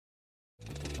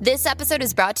This episode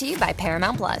is brought to you by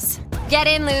Paramount Plus. Get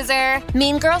in, loser!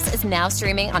 Mean Girls is now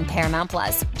streaming on Paramount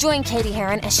Plus. Join Katie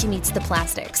Heron as she meets the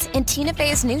plastics in Tina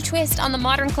Fey's new twist on the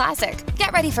modern classic.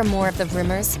 Get ready for more of the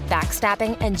rumors,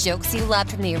 backstabbing, and jokes you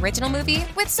loved from the original movie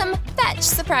with some fetch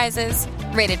surprises.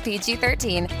 Rated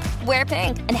PG-13. Wear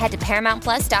pink and head to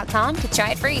ParamountPlus.com to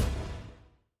try it free.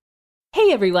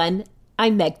 Hey everyone,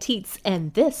 I'm Meg Tietz,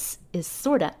 and this is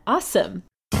Sorta Awesome.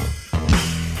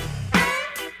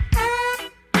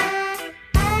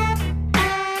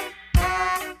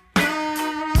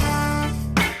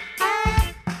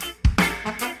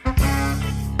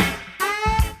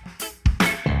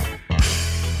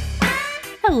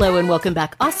 Hello and welcome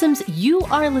back, Awesomes. You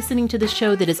are listening to the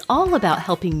show that is all about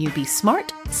helping you be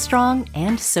smart, strong,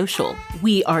 and social.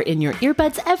 We are in your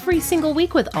earbuds every single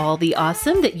week with all the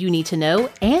awesome that you need to know,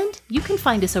 and you can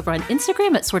find us over on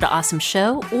Instagram at Sorta Awesome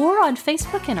Show or on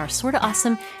Facebook in our Sorta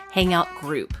Awesome Hangout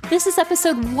group. This is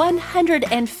episode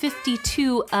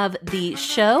 152 of the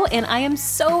show, and I am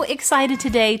so excited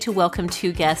today to welcome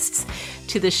two guests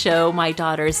to the show, my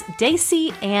daughters,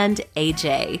 Daisy and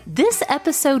AJ. This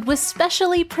episode was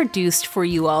specially produced for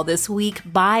you all this week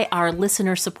by our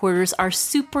listener supporters, our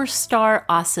superstar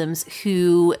awesomes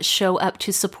who show up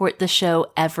to support the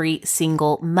show every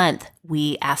single month.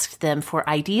 We asked them for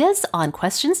ideas on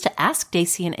questions to ask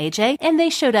Daisy and AJ, and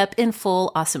they showed up in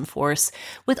full awesome force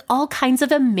with all kinds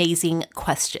of amazing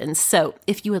questions. So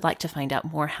if you would like to find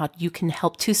out more how you can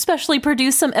help to specially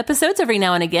produce some episodes every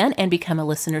now and again and become a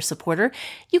listener supporter,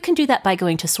 you can do that by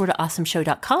going to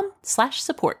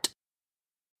sortaawesomeshow.com/support.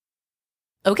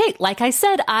 Okay, like I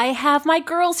said, I have my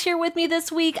girls here with me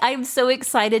this week. I'm so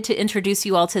excited to introduce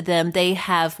you all to them. They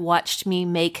have watched me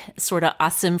make Sorta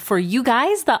Awesome for you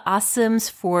guys, the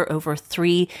Awesomes, for over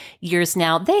 3 years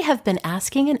now. They have been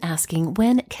asking and asking,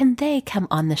 when can they come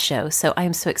on the show? So I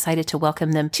am so excited to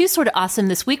welcome them to Sorta Awesome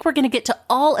this week. We're going to get to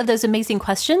all of those amazing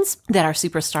questions that our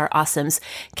superstar Awesomes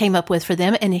came up with for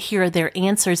them and hear their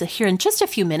answers here in just a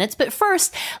few minutes. But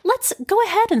first, let's go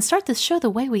ahead and start this show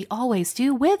the way we always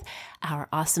do with our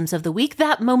Awesomes of the Week,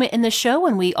 that moment in the show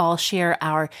when we all share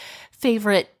our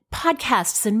favorite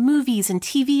podcasts and movies and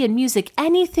TV and music,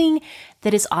 anything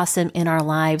that is awesome in our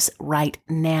lives right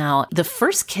now. The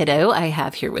first kiddo I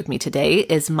have here with me today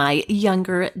is my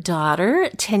younger daughter,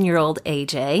 10-year-old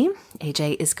AJ.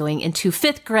 AJ is going into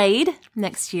 5th grade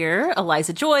next year.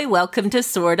 Eliza Joy, welcome to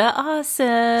Sorta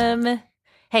Awesome.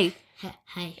 Hey.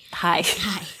 Hi. Hi.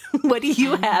 Hi. What do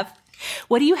you have?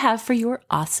 What do you have for your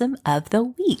Awesome of the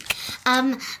Week?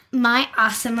 My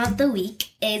Awesome of the Week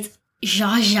is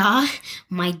Jaja,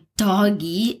 my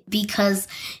doggy, because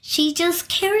she just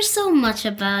cares so much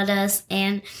about us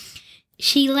and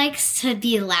she likes to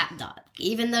be a lap dog,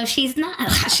 even though she's not a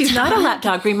lap dog. She's not a lap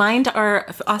dog. Remind our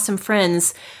awesome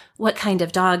friends what kind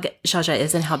of dog Jaja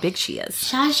is and how big she is.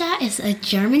 Jaja is a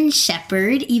German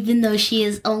Shepherd. Even though she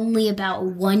is only about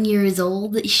 1 year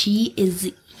old, she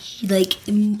is like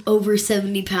over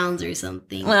 70 pounds or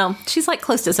something. Well, she's like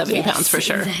close to 70 pounds for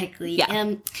sure. Exactly.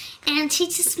 Yeah. And she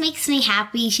just makes me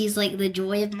happy. She's like the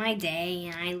joy of my day,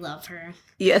 and I love her.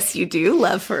 Yes, you do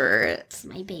love her. It's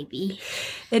my baby.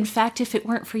 In fact, if it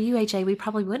weren't for you, AJ, we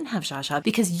probably wouldn't have Jaja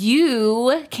because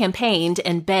you campaigned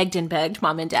and begged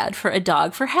Mom and Dad for a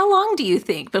dog for how long do you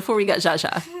think before we got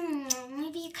Jaja?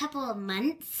 Maybe a couple of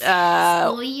months.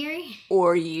 Or years.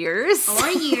 Or years,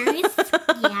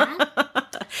 yeah.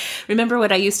 Remember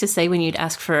what I used to say when you'd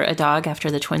ask for a dog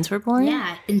after the twins were born?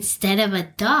 Yeah, instead of a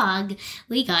dog,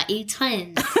 we got you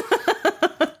twins.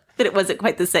 But it wasn't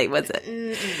quite the same, was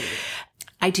it?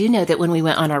 I do know that when we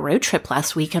went on our road trip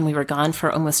last week and we were gone for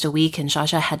almost a week and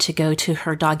Jaja had to go to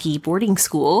her doggy boarding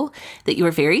school, that you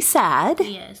were very sad.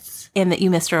 Yes. And that you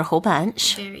missed her a whole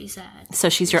bunch. Very sad. So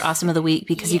she's your Awesome of the Week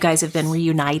because you guys have been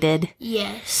reunited.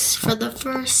 Yes, for the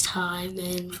first time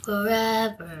in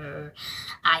forever,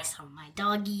 I saw my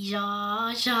doggy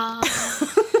Jaja.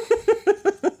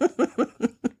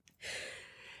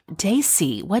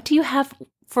 Daisy, what do you have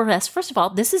for us? First of all,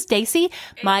 this is Daisy,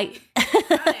 my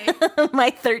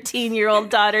 13-year-old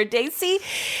daughter, Daisy.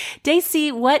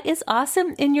 Daisy, what is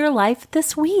awesome in your life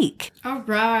this week? All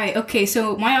right. Okay,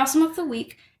 so my Awesome of the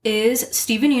Week is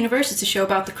Steven Universe. It's a show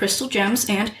about the crystal gems,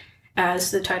 and as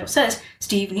the title says,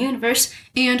 Steven Universe.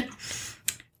 And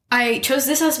I chose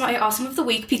this as my Awesome of the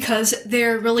Week because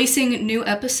they're releasing new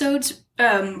episodes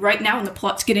right now, and the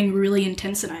plot's getting really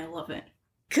intense, and I love it.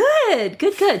 Good.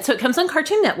 So it comes on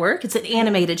Cartoon Network. It's an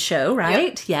animated show,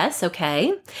 right? Yep. Yes,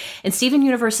 okay. And Steven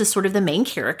Universe is sort of the main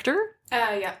character.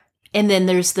 Yeah. And then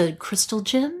there's the Crystal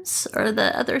Gems or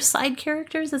the other side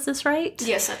characters. Is this right?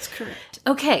 Yes, that's correct.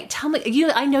 Okay, tell me.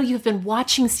 I know you've been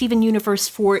watching Steven Universe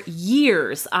for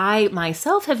years. I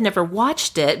myself have never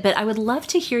watched it, but I would love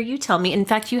to hear you tell me. In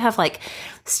fact, you have like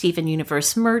Steven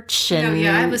Universe merch and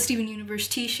I have a Steven Universe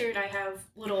T-shirt. I have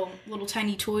little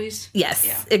tiny toys.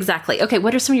 Yes, exactly. Okay,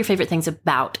 what are some of your favorite things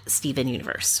about Steven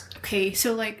Universe? Okay,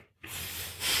 so like,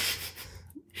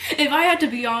 if I had to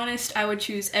be honest, I would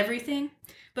choose everything.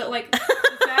 But like,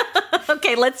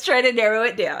 okay, let's try to narrow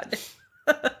it down.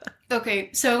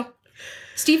 Okay, so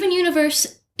Steven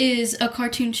Universe is a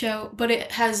cartoon show, but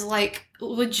it has like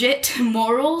legit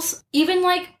morals. Even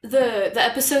like the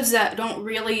episodes that don't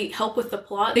really help with the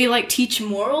plot, they like teach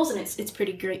morals, and it's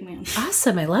pretty great, man.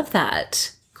 Awesome, I love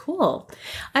that. Cool.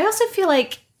 I also feel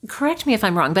like, correct me if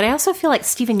I'm wrong, but I also feel like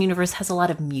Steven Universe has a lot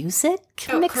of music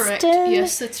mixed correct. in.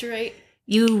 Yes, that's right.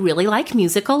 You really like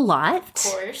music a lot.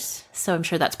 Of course. So I'm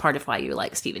sure that's part of why you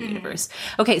like Steven Universe.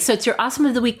 Okay, so it's your Awesome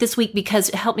of the Week this week because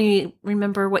help me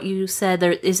remember what you said.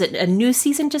 Is it a new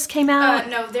season just came out?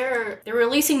 No, they're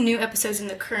releasing new episodes in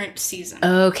the current season.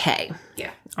 Okay.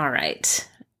 Yeah. All right.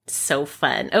 So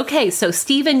fun. Okay, so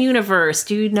Steven Universe.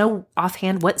 Do you know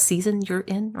offhand what season you're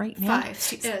in right now?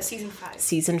 Season 5.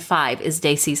 Season 5 is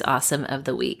Daisy's Awesome of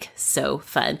the Week. So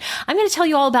fun. I'm going to tell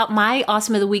you all about my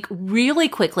Awesome of the Week really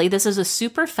quickly. This is a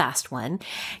super fast one.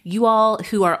 You all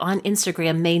who are on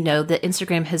Instagram may know that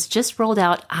Instagram has just rolled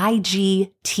out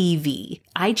IGTV.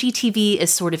 IGTV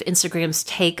is sort of Instagram's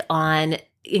take on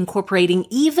incorporating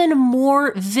even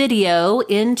more video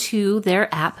into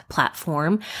their app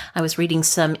platform. I was reading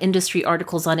some industry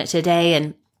articles on it today,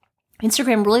 and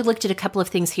Instagram really looked at a couple of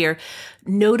things here,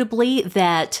 notably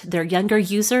that their younger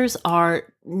users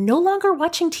are no longer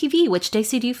watching TV, which,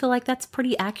 Daisy, do you feel like that's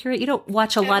pretty accurate? You don't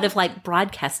watch a lot of like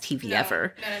broadcast TV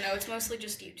ever. No. It's mostly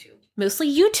just YouTube.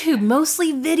 Mostly YouTube,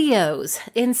 mostly videos.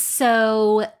 And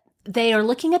so they are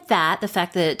looking at that, the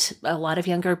fact that a lot of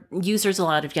younger users, a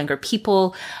lot of younger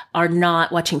people are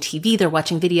not watching TV. They're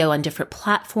watching video on different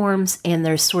platforms. And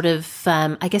they're sort of,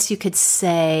 I guess you could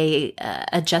say,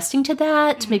 adjusting to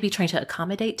that, maybe trying to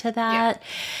accommodate to that.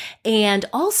 Yeah. And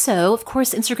also, of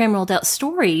course, Instagram rolled out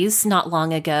stories not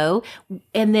long ago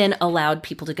and then allowed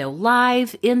people to go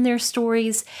live in their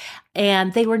stories.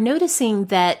 And they were noticing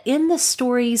that in the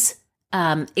stories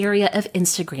area of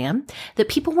Instagram, that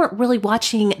people weren't really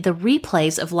watching the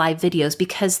replays of live videos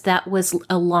because that was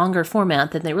a longer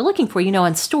format than they were looking for. You know,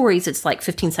 on stories, it's like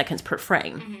 15 seconds per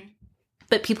frame. Mm-hmm.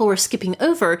 But people were skipping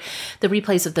over the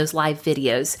replays of those live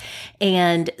videos.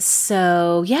 And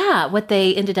so, yeah, what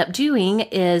they ended up doing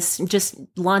is just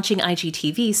launching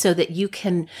IGTV so that you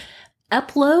can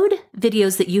upload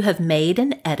videos that you have made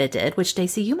and edited, which,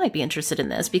 Daisy, you might be interested in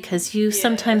this because you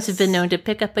sometimes have been known to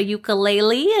pick up a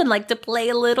ukulele and like to play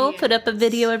a little, put up a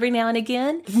video every now and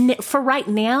again. For right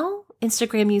now,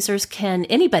 Instagram users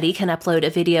anybody can upload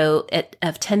a video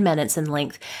of 10 minutes in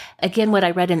length. Again, what I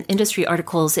read in industry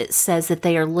articles, it says that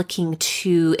they are looking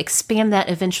to expand that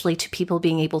eventually to people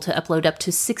being able to upload up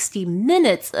to 60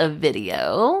 minutes of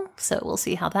video. So we'll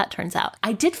see how that turns out.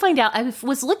 I did find out, I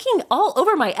was looking all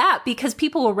over my app because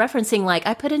people were referencing like,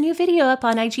 I put a new video up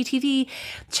on IGTV,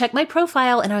 check my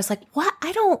profile. And I was like, what?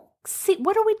 I don't see,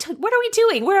 what are we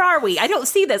doing? Where are we? I don't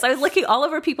see this. I was looking all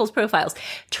over people's profiles.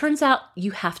 Turns out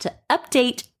you have to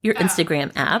update your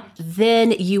Instagram app. Then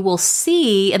you will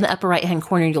see in the upper right-hand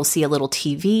corner, you'll see a little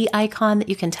TV icon that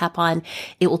you can tap on.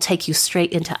 It will take you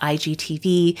straight into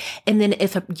IGTV. And then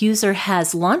if a user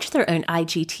has launched their own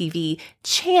IGTV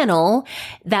channel,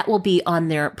 that will be on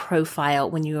their profile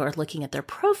when you are looking at their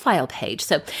profile page.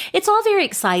 So it's all very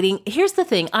exciting. Here's the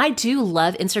thing. I do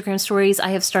love Instagram stories. I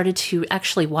have started to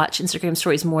actually watch Instagram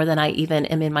stories more than I even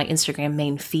am in my Instagram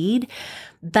main feed.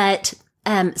 But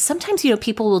sometimes,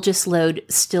 people will just load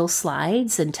still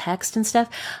slides and text and stuff.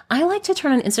 I like to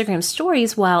turn on Instagram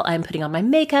stories while I'm putting on my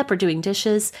makeup or doing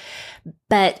dishes,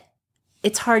 but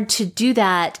it's hard to do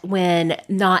that when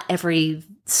not every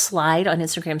slide on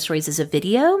Instagram stories is a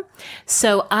video.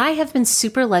 So I have been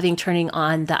super loving turning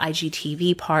on the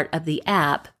IGTV part of the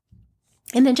app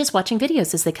and then just watching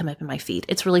videos as they come up in my feed.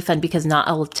 It's really fun because not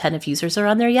a ton of users are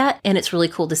on there yet. And it's really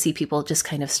cool to see people just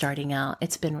kind of starting out.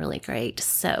 It's been really great.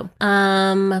 So,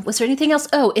 was there anything else?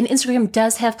 Oh, and Instagram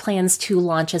does have plans to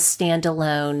launch a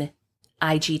standalone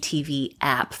IGTV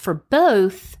app for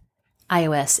both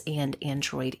iOS and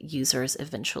Android users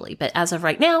eventually. But as of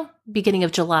right now, beginning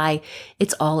of July,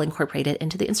 it's all incorporated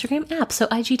into the Instagram app. So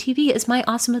IGTV is my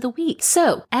awesome of the week.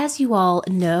 So as you all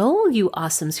know, you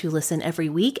awesomes who listen every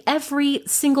week, every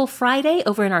single Friday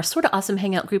over in our Sorta Awesome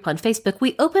Hangout group on Facebook,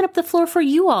 we open up the floor for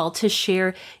you all to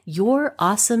share your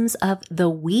awesomes of the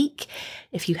week.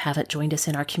 If you haven't joined us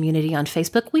in our community on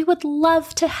Facebook, we would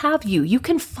love to have you. You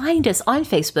can find us on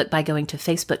Facebook by going to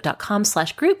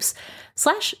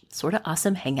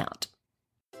facebook.com/groups/sortaAwesomeHangout.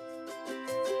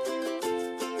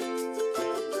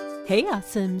 Hey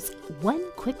Awesomes! One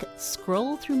quick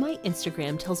scroll through my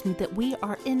Instagram tells me that we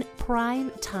are in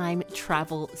prime time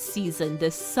travel season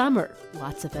this summer.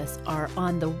 Lots of us are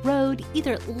on the road,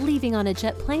 either leaving on a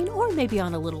jet plane or maybe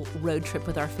on a little road trip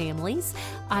with our families.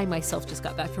 I myself just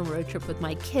got back from a road trip with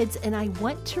my kids, and I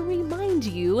want to remind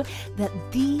you that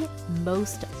the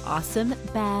most awesome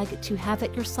bag to have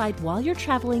at your side while you're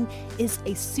traveling is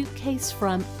a suitcase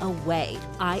from Away.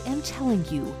 I am telling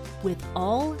you with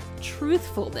all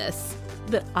truthfulness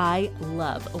that I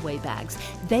love Away bags.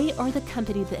 They are the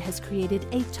company that has created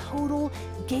a total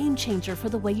game changer for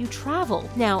the way you travel.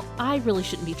 Now, I really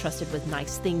shouldn't be trusted with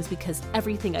nice things because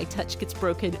everything I touch gets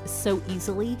broken so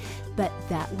easily, but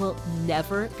that will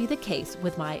never be the case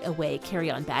with my Away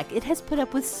carry-on bag. It has put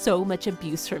up with so much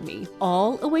abuse from me.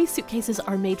 All Away suitcases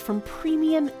are made from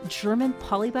premium German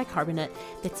polybicarbonate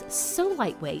that's so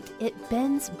lightweight, it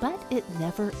bends, but it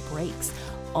never breaks.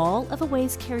 All of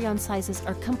Away's carry-on sizes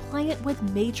are compliant with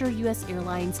major U.S.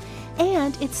 airlines,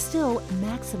 and it still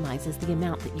maximizes the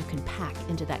amount that you can pack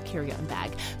into that carry-on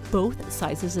bag. Both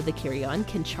sizes of the carry-on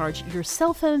can charge your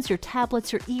cell phones, your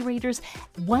tablets, your e-readers.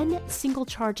 One single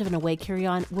charge of an Away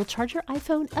carry-on will charge your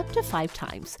iPhone up to 5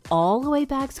 times. All Away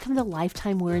bags come with a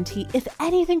lifetime warranty. If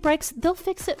anything breaks, they'll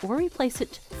fix it or replace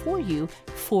it for you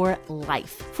for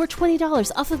life. For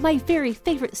 $20 off of my very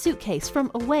favorite suitcase from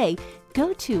Away,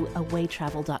 go to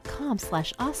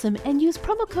awaytravel.com/awesome and use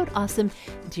promo code awesome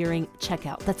during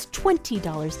checkout. That's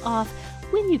 $20 off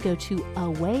when you go to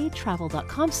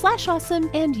awaytravel.com/awesome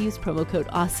and use promo code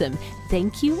awesome.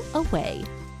 Thank you, Away.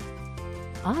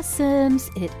 Awesomes,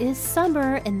 it is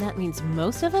summer, and that means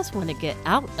most of us want to get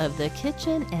out of the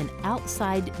kitchen and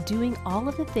outside doing all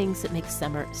of the things that make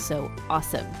summer so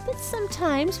awesome. But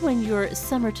sometimes when your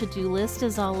summer to-do list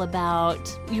is all about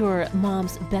your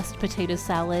mom's best potato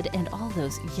salad and all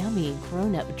those yummy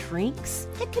grown-up drinks,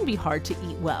 it can be hard to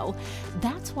eat well.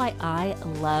 That's why I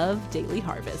love Daily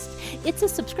Harvest. It's a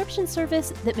subscription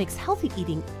service that makes healthy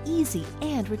eating easy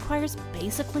and requires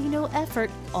basically no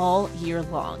effort all year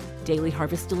long. Daily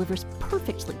Harvest delivers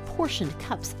perfectly portioned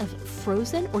cups of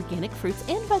frozen organic fruits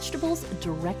and vegetables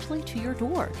directly to your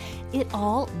door. It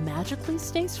all magically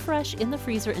stays fresh in the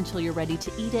freezer until you're ready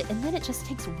to eat it, and then it just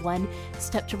takes one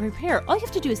step to prepare. All you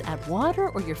have to do is add water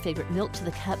or your favorite milk to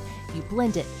the cup. You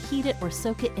blend it, heat it, or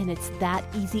soak it, and it's that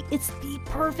easy. It's the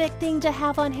perfect thing to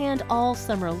have on hand all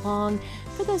summer long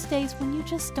for those days when you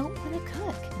just don't want to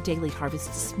cook. Daily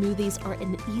Harvest smoothies are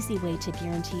an easy way to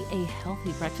guarantee a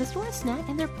healthy breakfast or a snack,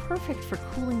 and they're perfect for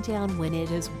cooling down when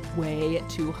it is way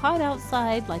too hot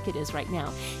outside like it is right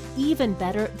now. Even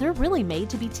better, they're really made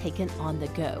to be taken on the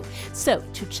go. So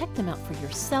to check them out for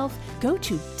yourself, go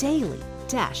to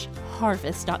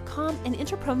daily-harvest.com and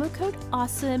enter promo code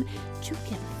AWESOME to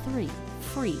get 3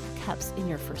 free cups in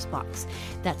your first box.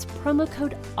 That's promo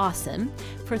code AWESOME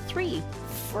for 3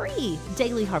 free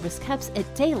Daily Harvest cups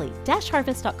at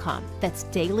daily-harvest.com. That's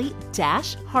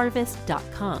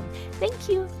daily-harvest.com. Thank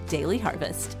you, Daily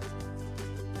Harvest.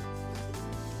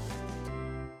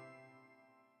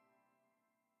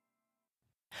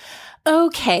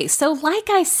 Okay, so like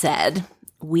I said,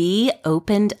 we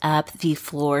opened up the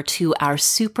floor to our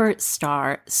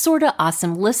superstar, Sorta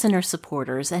Awesome listener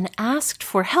supporters and asked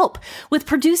for help with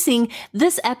producing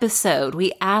this episode.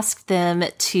 We asked them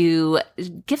to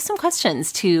give some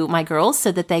questions to my girls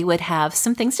so that they would have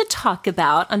some things to talk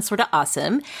about on Sorta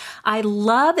Awesome. I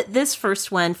love this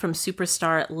first one from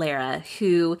superstar Lara,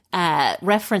 who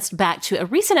referenced back to a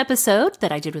recent episode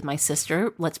that I did with my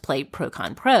sister, Let's Play Pro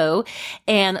Con Pro.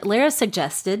 And Lara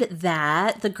suggested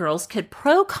that the girls could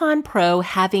Pro Con Pro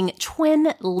having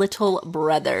twin little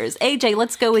brothers. AJ,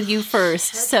 let's go with you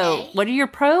first. Okay. So what are your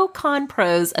Pro Con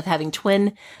Pros of having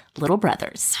twin little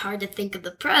brothers? It's hard to think of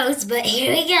the pros, but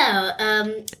here we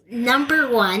go. Number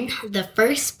 1, the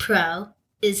first pro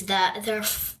is that they're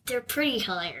pretty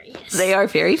hilarious. They are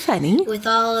very funny. With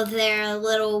all of their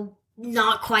little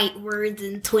not quite words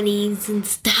and twinnies and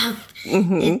stuff.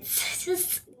 Mm-hmm. It's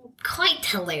just quite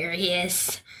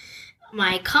hilarious.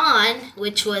 My con,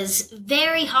 which was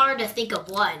very hard to think of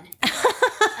one.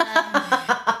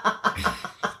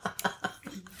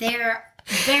 They're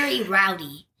very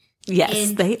rowdy.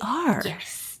 Yes, they are.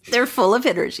 Yes. They're full of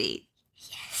energy.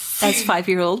 Yes. As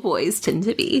 5-year-old boys tend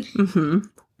to be. Mm-hmm.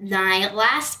 My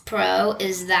last pro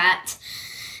is that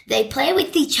they play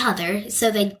with each other,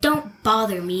 so they don't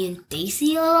bother me and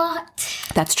Daisy a lot.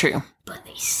 That's true. But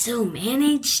they still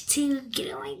manage to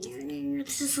get away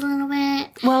just a little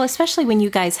bit. Well, especially when you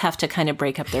guys have to kind of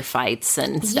break up their fights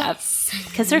and stuff.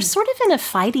 Because they're sort of in a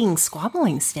fighting,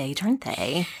 squabbling stage, aren't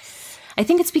they? I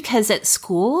think it's because at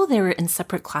school they were in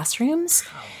separate classrooms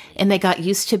and they got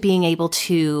used to being able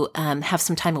to have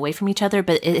some time away from each other,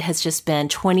 but it has just been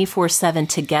 24/7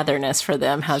 togetherness for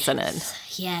them, hasn't it?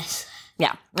 Yes.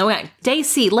 Yeah. Okay.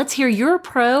 Daisy, let's hear your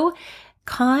pro,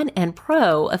 con, and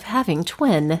pro of having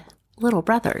twin little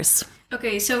brothers.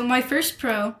 Okay, so my first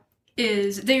pro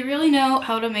is they really know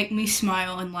how to make me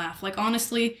smile and laugh. Like,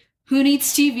 honestly, who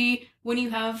needs TV when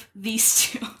you have these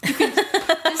two?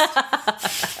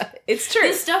 It's true.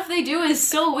 The stuff they do is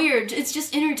so weird. It's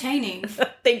just entertaining.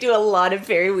 They do a lot of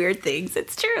very weird things.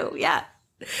 It's true. Yeah.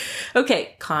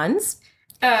 Okay. Cons?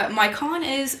 My con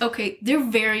is, okay, they're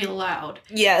very loud.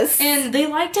 Yes. And they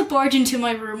like to barge into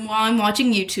my room while I'm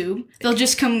watching YouTube. They'll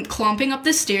just come clomping up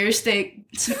the stairs. They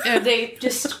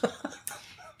just...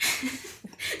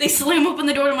 They slam open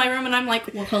the door to my room and I'm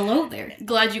like, well, hello there.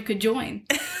 Glad you could join.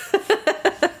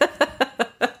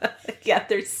 Yeah,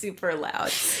 they're super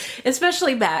loud.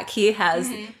 Especially Mac. He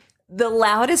has the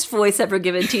loudest voice ever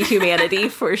given to humanity,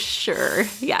 for sure.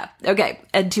 Yeah. Okay.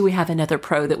 And do we have another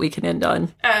pro that we can end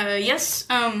on? Yes.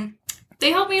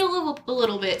 They help me a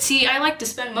little bit. See, I like to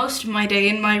spend most of my day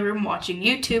in my room watching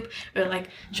YouTube or like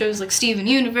shows like Steven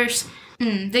Universe.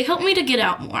 They help me to get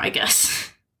out more, I guess.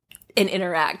 And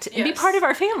interact and be part of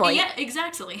our family. Yeah,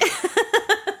 exactly.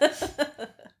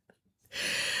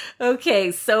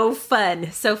 Okay, so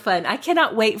fun. So fun. I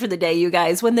cannot wait for the day, you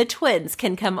guys, when the twins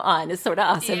can come on. It's sort of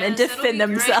awesome and defend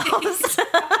themselves.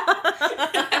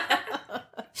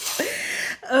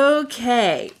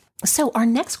 Okay. So our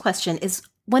next question is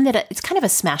one that it's kind of a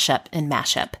smash up and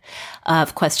mash up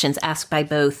of questions asked by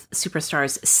both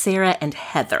superstars Sarah and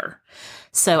Heather.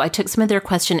 So I took some of their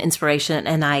question inspiration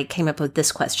and I came up with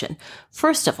this question.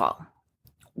 First of all,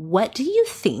 what do you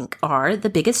think are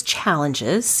the biggest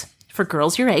challenges for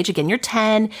girls your age? Again, you're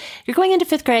 10, you're going into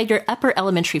 5th grade, you're upper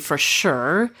elementary for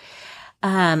sure.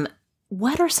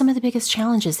 What are some of the biggest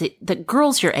challenges that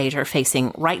girls your age are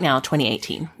facing right now,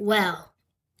 2018? Well,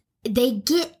 they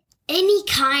get any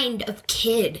kind of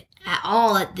kid at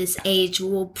all at this age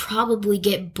will probably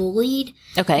get bullied.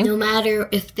 Okay. No matter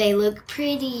if they look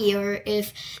pretty or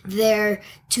if they're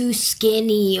too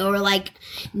skinny or like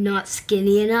not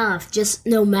skinny enough. Just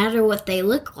no matter what they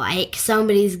look like,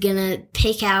 somebody's gonna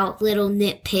pick out little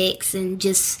nitpicks and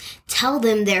just tell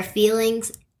them their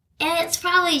feelings. And it's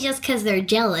probably just because they're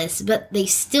jealous, but they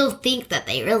still think that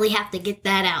they really have to get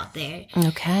that out there.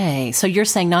 Okay. So you're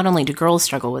saying not only do girls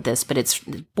struggle with this, but it's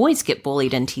boys get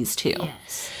bullied and teased too.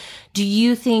 Yes. Do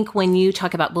you think when you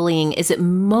talk about bullying, is it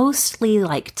mostly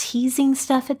like teasing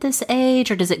stuff at this age,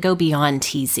 or does it go beyond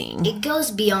teasing? It goes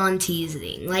beyond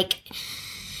teasing. Like,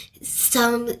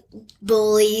 some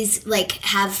bullies, like,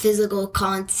 have physical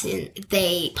content.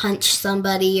 They punch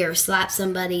somebody or slap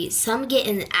somebody. Some get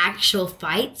in actual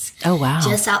fights. Oh, wow.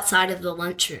 Just outside of the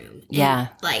lunchroom. Yeah. And,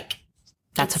 like,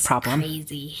 that's a problem.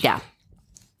 Crazy. Yeah.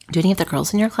 Do any of the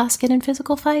girls in your class get in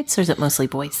physical fights, or is it mostly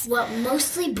boys? Well,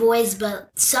 mostly boys, but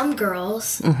some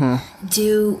girls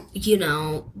do,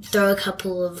 throw a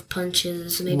couple of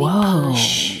punches, maybe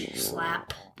push,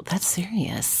 slap. That's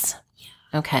serious.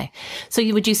 Yeah. Okay. So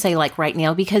would you say, like, right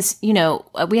now, because, we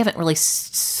haven't really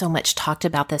so much talked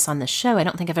about this on the show. I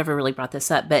don't think I've ever really brought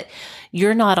this up, but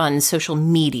you're not on social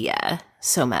media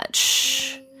so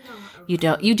much. You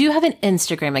don't. You do have an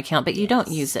Instagram account, but you don't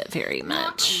use it very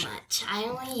much. Not much. I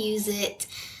only use it,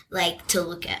 like, to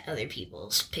look at other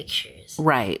people's pictures.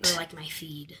 Right. Or, like, my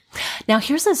feed. Now,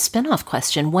 here's a spinoff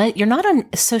question. You're not on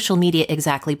social media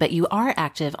exactly, but you are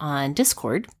active on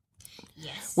Discord.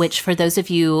 Yes. Which, for those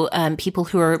of you people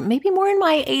who are maybe more in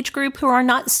my age group who are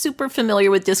not super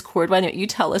familiar with Discord, why don't you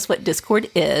tell us what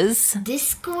Discord is?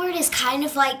 Discord is kind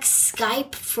of like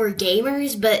Skype for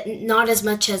gamers, but not as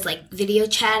much as, like, video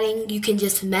chatting. You can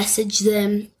just message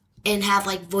them and have,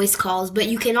 like, voice calls, but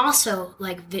you can also,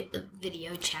 like,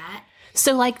 video chat.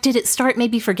 So, like, did it start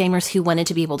maybe for gamers who wanted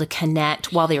to be able to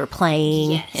connect while they were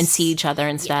playing Yes. and see each other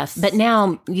and stuff? But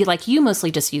now, you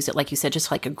mostly just use it, like you said, just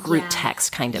like a group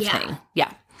text kind of thing.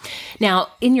 Yeah. Now,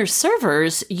 in your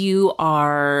servers, you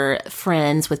are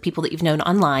friends with people that you've known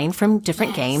online from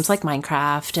different games like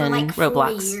Minecraft and like 4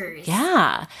 Roblox. years.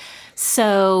 Yeah.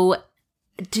 So,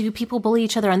 do people bully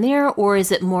each other on there, or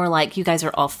is it more like you guys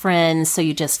are all friends, so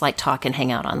you just like talk and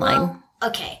hang out online? Well,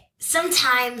 okay.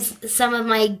 sometimes some of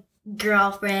my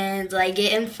girlfriends, like,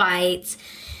 get in fights,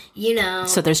 you know.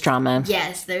 So there's drama.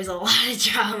 Yes, there's a lot of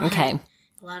drama. Okay.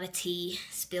 A lot of tea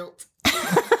spilt.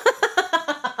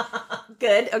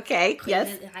 Good. Okay.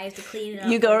 Yes. I have to clean it up.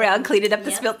 You go around cleaning up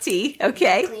the Yep. spilt tea.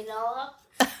 Okay. Clean it all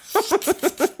up.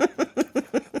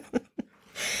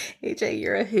 AJ,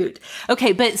 you're a hoot.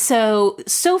 Okay, but so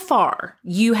far,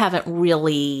 you haven't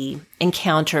really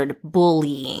encountered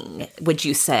bullying, would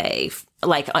you say,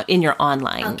 like in your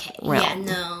online realm? Yeah,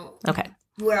 no. Okay.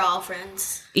 We're all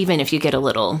friends. Even if you get a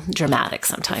little dramatic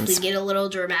sometimes. We get a little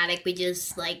dramatic. We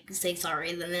just, like, say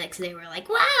sorry. Then the next day we're like,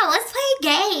 wow, let's play a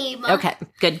game. Okay,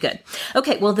 good.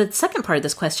 Okay, well, the second part of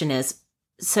this question is,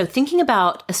 so thinking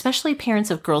about, especially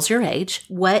parents of girls your age,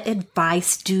 what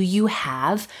advice do you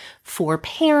have for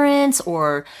parents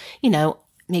or, you know,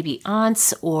 maybe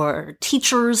aunts or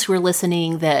teachers who are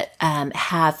listening that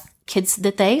have kids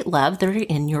that they love that are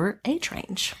in your age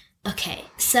range? Okay,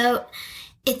 so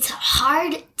it's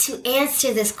hard to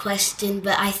answer this question,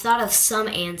 but I thought of some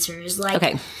answers. Like,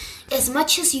 Okay. as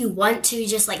much as you want to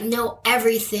just, like, know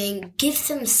everything, give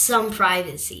them some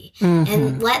privacy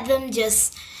and let them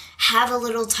just have a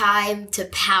little time to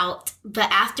pout. But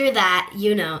after that,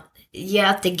 you know, you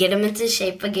have to get them into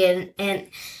shape again and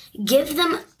give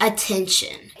them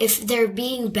attention. If they're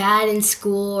being bad in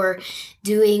school or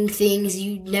doing things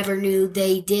you never knew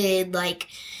they did, like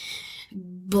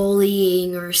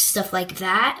bullying or stuff like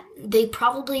that, they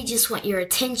probably just want your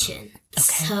attention.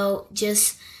 Okay. So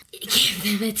just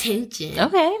give them attention.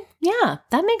 Okay. Yeah,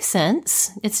 that makes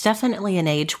sense. It's definitely an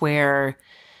age where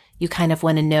you kind of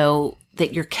want to know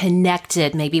that you're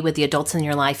connected maybe with the adults in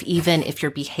your life, even if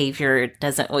your behavior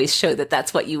doesn't always show that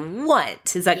that's what you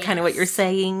want. Is that kind of what you're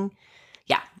saying?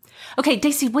 Yeah. Okay,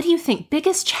 Daisy, what do you think?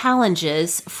 Biggest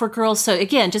challenges for girls? So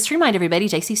again, just to remind everybody,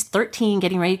 Daisy's 13,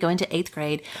 getting ready to go into 8th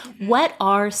grade. What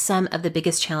are some of the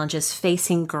biggest challenges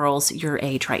facing girls your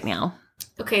age right now?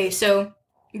 Okay, so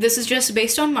this is just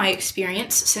based on my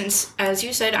experience since, as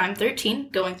you said, I'm 13,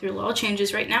 going through a lot of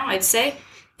changes right now. I'd say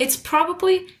it's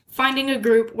probably finding a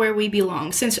group where we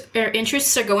belong. Since our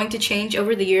interests are going to change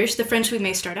over the years, the friends we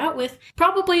may start out with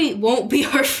probably won't be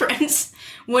our friends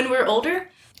when we're older.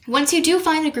 Once you do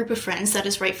find a group of friends that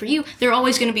is right for you, there are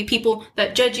always going to be people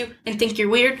that judge you and think you're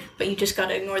weird, but you just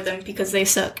gotta ignore them because they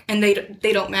suck and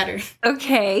they don't matter.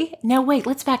 Okay. Now wait,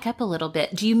 let's back up a little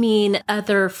bit. Do you mean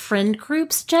other friend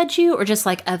groups judge you or just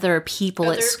like other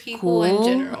people at school? People in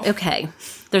general. Okay.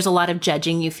 There's a lot of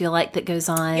judging you feel like that goes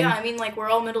on. Yeah, I mean, like, we're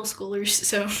all middle schoolers,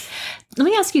 so. Let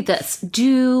me ask you this.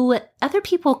 Do other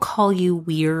people call you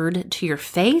weird to your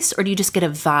face, or do you just get a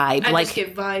vibe? I just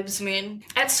get vibes, man.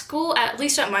 At school, at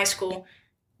least at my school,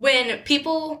 when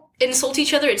people insult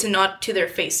each other, it's a nod to their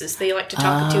faces. They like to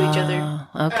talk to each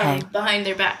other behind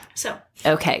their back, so.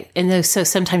 Okay. And so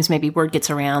sometimes maybe word gets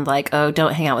around like, oh,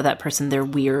 don't hang out with that person. They're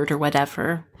weird or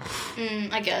whatever.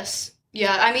 I guess.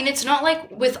 Yeah, I mean, it's not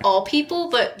like with all people,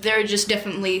 but there are just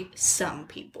definitely some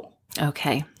people.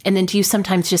 Okay. And then do you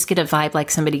sometimes just get a vibe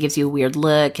like somebody gives you a weird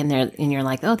look and you're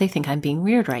like, oh, they think I'm being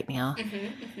weird right now.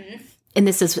 And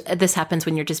this happens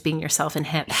when you're just being yourself and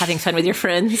having fun with your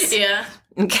friends? Yeah.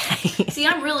 Okay. See,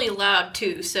 I'm really loud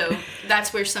too, so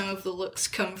that's where some of the looks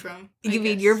come from. You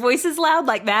mean your voice is loud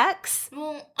like Max?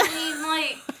 Well,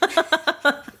 I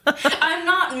mean, like, I'm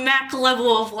not Mac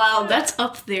level of loud. That's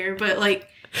up there, but like,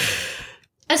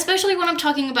 especially when I'm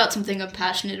talking about something I'm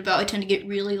passionate about, I tend to get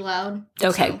really loud.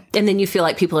 Okay. So. And then you feel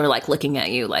like people are like looking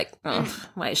at you like, oh,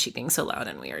 why is she being so loud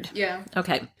and weird? Yeah.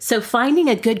 Okay. So finding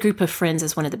a good group of friends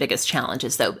is one of the biggest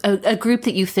challenges, though. A group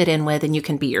that you fit in with and you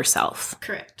can be yourself.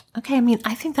 Correct. Okay. I mean,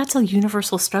 I think that's a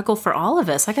universal struggle for all of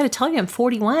us. I got to tell you, I'm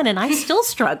 41 and I still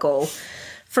struggle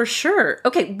for sure.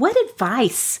 Okay. What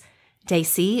advice,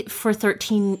 Daisy, for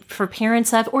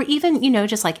parents of, or even,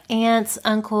 just like aunts,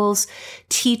 uncles,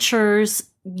 teachers,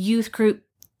 youth group,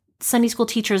 Sunday school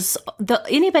teachers,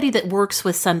 anybody that works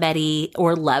with somebody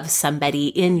or loves somebody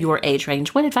in your age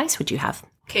range, what advice would you have?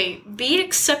 Okay, be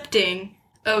accepting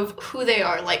of who they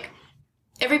are. Like,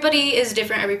 everybody is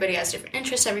different, everybody has different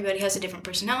interests, everybody has a different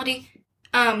personality.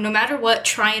 No matter what,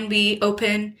 try and be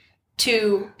open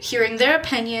to hearing their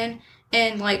opinion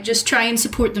and, like, just try and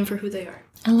support them for who they are.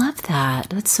 I love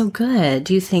that. That's so good.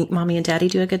 Do you think Mommy and Daddy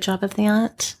do a good job of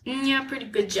that? Yeah, pretty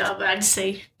good job, I'd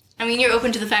say. I mean, you're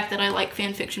open to the fact that I like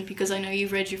fan fiction because I know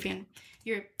you've read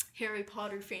your Harry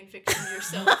Potter fan fiction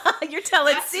yourself. You're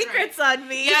telling That's secrets right. on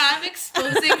me. Yeah, I'm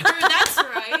exposing her. That's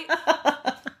right.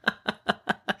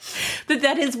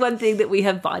 But that is one thing that we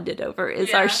have bonded over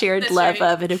is our shared love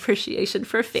of and appreciation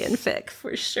for fanfic,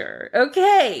 for sure.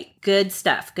 Okay. Good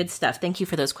stuff. Good stuff. Thank you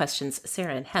for those questions,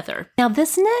 Sarah and Heather. Now,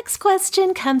 this next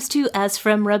question comes to us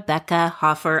from Rebecca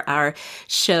Hoffer, our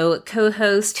show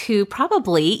co-host, who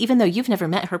probably, even though you've never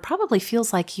met her, probably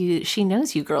feels like she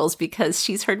knows you girls because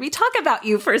she's heard me talk about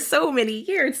you for so many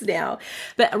years now.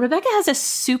 But Rebecca has a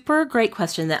super great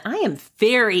question that I am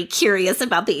very curious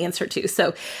about the answer to.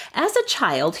 So, as a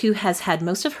child who has had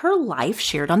most of her life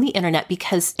shared on the internet,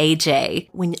 because AJ,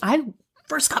 when I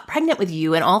first got pregnant with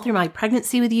you and all through my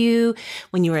pregnancy with you,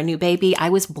 when you were a new baby, I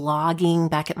was blogging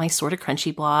back at my Sorta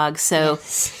Crunchy blog. So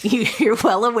you're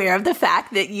well aware of the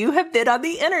fact that you have been on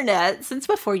the internet since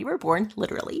before you were born,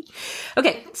 literally.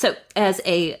 Okay, so as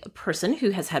a person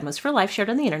who has had most of her life shared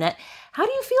on the internet, how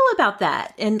do you feel about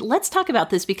that? And let's talk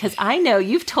about this because I know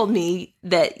you've told me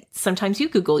that sometimes you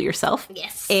Google yourself.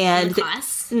 Yes. And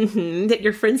that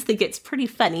your friends think it's pretty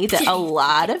funny that a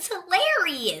lot of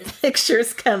hilarious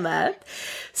pictures come up.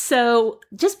 So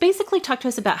just basically talk to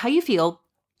us about how you feel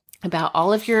about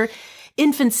all of your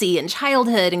infancy and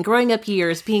childhood and growing up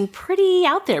years being pretty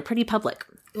out there, pretty public.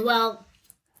 Well,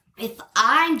 if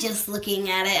I'm just looking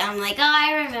at it, I'm like, oh,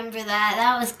 I remember that.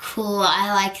 That was cool.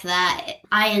 I like that.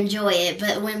 I enjoy it.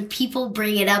 But when people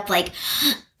bring it up like,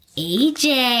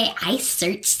 AJ, I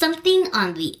searched something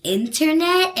on the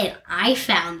internet and I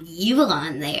found you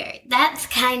on there. That's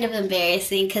kind of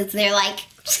embarrassing because they're like,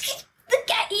 look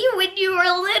at you when you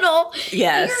were little.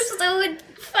 Yes. You're so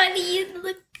funny and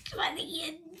look funny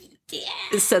and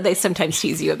yeah. So they sometimes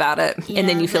tease you about it and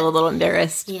then you feel a little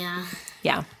embarrassed. Yeah.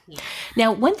 Yeah.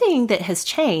 Now, one thing that has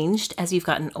changed as you've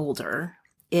gotten older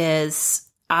is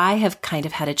I have kind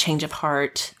of had a change of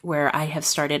heart where I have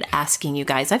started asking you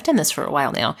guys, I've done this for a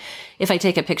while now, if I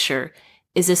take a picture,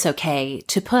 is this okay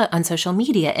to put on social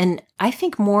media? And I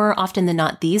think more often than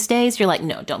not these days, you're like,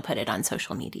 no, don't put it on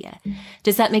social media.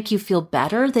 Does that make you feel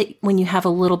better that when you have a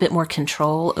little bit more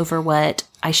control over what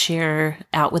I share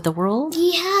out with the world?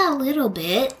 Yeah, a little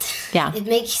bit. Yeah. It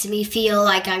makes me feel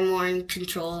like I'm more in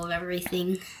control of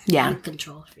everything. Yeah. I'm a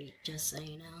control freak, just so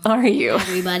you know. Are you?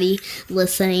 Everybody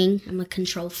listening, I'm a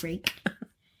control freak.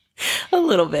 A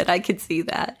little bit. I could see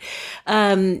that.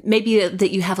 Maybe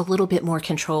that you have a little bit more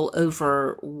control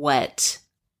over what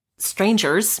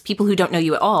strangers, people who don't know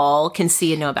you at all, can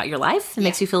see and know about your life. It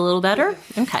makes you feel a little better.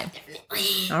 Okay.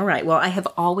 Definitely. All right. Well, I have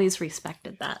always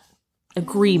respected that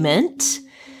agreement.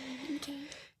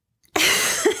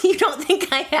 You don't think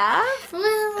I have?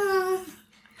 Well,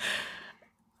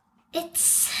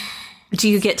 it's... Do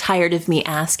you get tired of me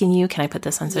asking you, can I put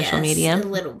this on social media? a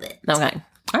little bit. Okay.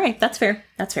 All right. That's fair.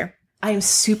 That's fair. I am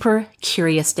super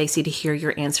curious, Stacey, to hear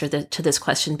your answer to this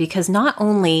question, because not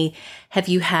only have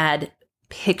you had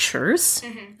pictures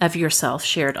of yourself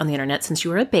shared on the internet since you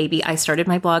were a baby. I started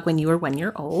my blog when you were 1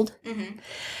 year old.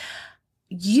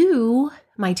 You,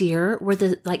 my dear, were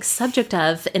the subject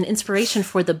of an inspiration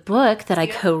for the book that I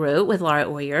co-wrote with Laura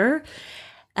Oyer.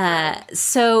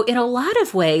 So in a lot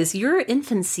of ways, your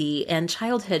infancy and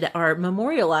childhood are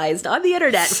memorialized on the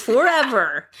internet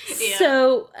forever.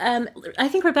 So I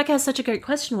think Rebecca has such a great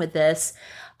question with this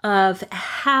of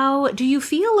how do you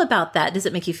feel about that? Does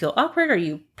it make you feel awkward? Are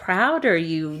you proud? Or are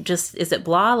you just, is it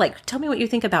blah? Tell me what you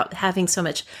think about having so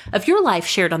much of your life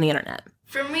shared on the internet.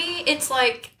 For me, it's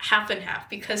like half and half,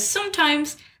 because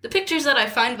sometimes the pictures that I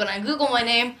find when I Google my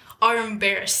name are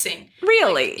embarrassing.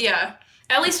 Really? Yeah.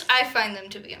 At least I find them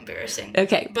to be embarrassing.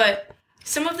 Okay. But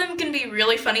some of them can be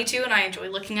really funny too, and I enjoy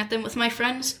looking at them with my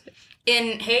friends.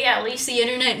 And hey, at least the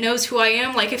internet knows who I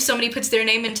am. If somebody puts their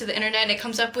name into the internet and it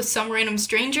comes up with some random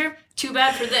stranger, too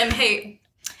bad for them. Hey,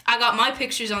 I got my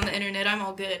pictures on the internet. I'm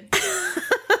all good.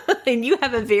 And you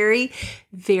have a very,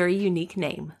 very unique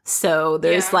name. So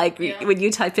there's when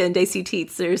you type in Daisy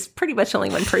Teets, there's pretty much only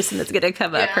one person that's going to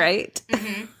come up, right?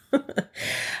 Mm-hmm.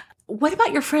 What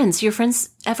about your friends? Do your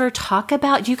friends ever talk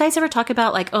about, do you guys ever talk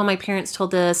about oh, my parents told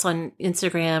this on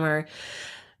Instagram, or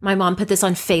my mom put this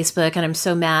on Facebook and I'm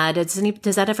so mad?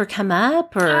 Does that ever come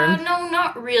up? Or no,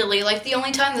 not really. The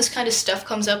only time this kind of stuff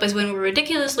comes up is when we're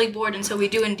ridiculously bored, and so we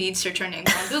do indeed search our names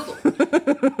on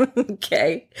Google.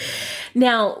 Okay.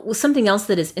 Now, something else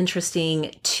that is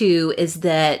interesting too is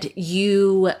that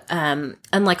you,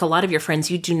 unlike a lot of your friends,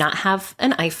 you do not have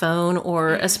an iPhone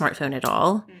or a smartphone at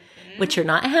all, which you're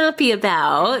not happy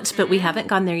about, but we haven't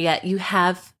gone there yet. You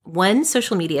have one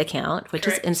social media account, which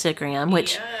Correct. is Instagram,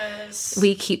 which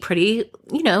we keep pretty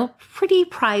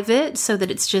private so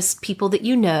that it's just people that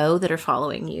you know that are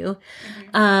following you.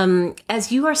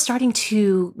 As you are starting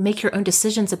to make your own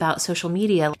decisions about social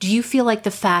media, do you feel like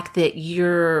the fact that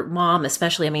your mom,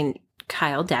 especially,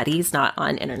 Kyle, Daddy's not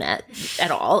on internet at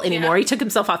all anymore. He took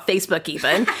himself off Facebook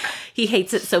even. He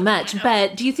hates it so much.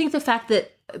 But do you think the fact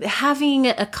that having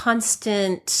a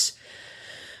constant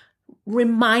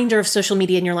reminder of social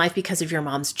media in your life because of your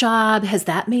mom's job, has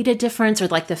that made a difference? Or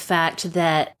like the fact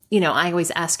that, I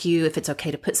always ask you if it's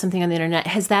okay to put something on the internet.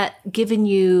 Has that given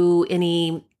you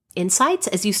any insights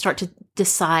as you start to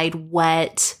decide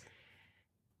what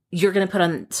you're going to put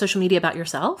on social media about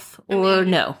yourself, or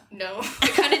no? No. I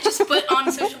kind of just put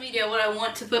on social media what I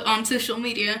want to put on social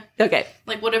media. Okay.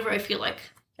 Like whatever I feel like.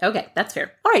 Okay, that's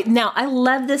fair. All right, now I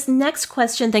love this next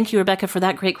question. Thank you, Rebecca, for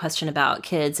that great question about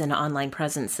kids and online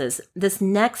presences. This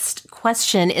next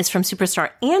question is from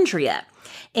Superstar Andrea.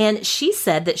 And she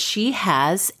said that she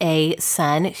has a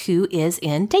son who is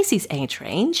in Daisy's age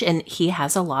range, and he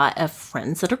has a lot of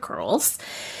friends that are girls.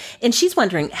 And she's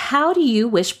wondering, how do you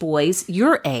wish boys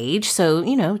your age, so,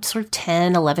 sort of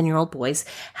 10, 11-year-old boys,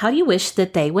 how do you wish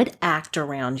that they would act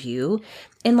around you?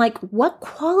 And like, what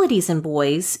qualities in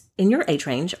boys in your age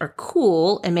range are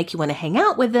cool and make you want to hang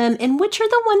out with them? And which are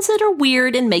the ones that are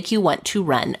weird and make you want to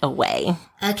run away?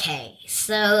 Okay,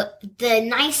 so the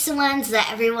nice ones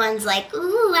that everyone's like,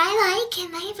 ooh, I like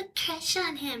him, I have a crush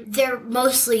on him. They're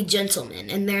mostly gentlemen,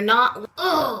 and they're not,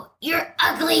 oh, you're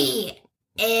ugly,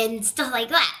 and stuff like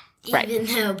that. Right. Even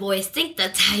though boys think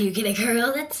that's how you get a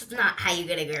girl, that's not how you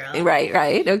get a girl.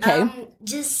 Right, okay.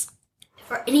 Just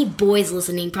for any boys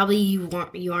listening, probably you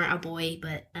aren't a boy,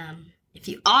 but if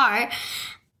you are,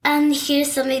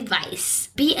 here's some advice.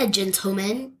 Be a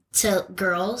gentleman to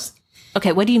girls.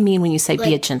 Okay, what do you mean when you say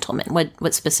be a gentleman?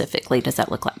 What specifically does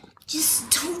that look like? Just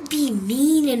don't be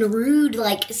mean and rude.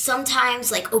 Like,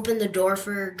 sometimes, open the door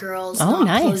for girls. Oh,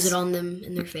 nice. Close it on them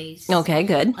in their face. Okay,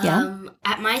 good. Yeah.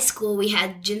 At my school, we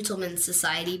had Gentlemen's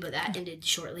Society, but that ended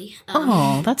shortly.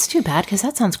 That's too bad, because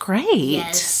that sounds great.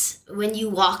 Yes. When you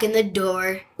walk in the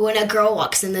door, when a girl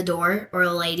walks in the door, or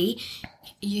a lady,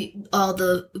 all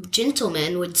the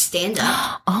gentlemen would stand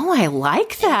up. Oh, I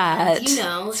like that.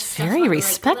 And, it's very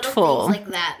respectful. Little things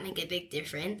like that make a big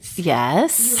difference.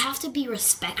 Yes. You have to be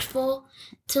respectful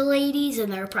to ladies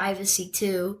and their privacy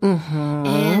too. Mm-hmm.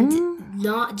 And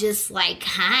not just like,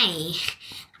 hi,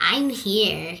 I'm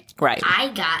here. Right. I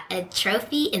got a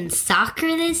trophy in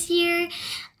soccer this year.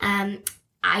 I'm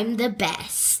the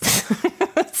best.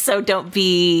 So don't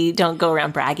go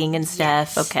around bragging and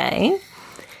stuff. Yes. Okay.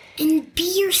 And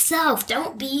be yourself.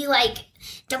 Don't be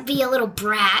a little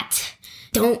brat.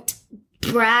 Don't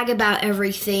brag about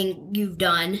everything you've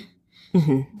done.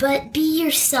 Mm-hmm. But be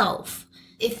yourself.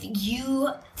 If you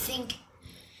think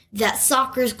that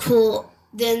soccer's cool,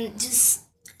 then just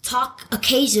talk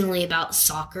occasionally about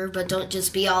soccer, but don't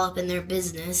just be all up in their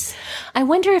business. I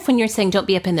wonder if when you're saying don't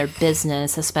be up in their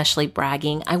business, especially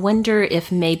bragging, I wonder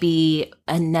if maybe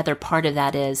another part of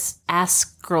that is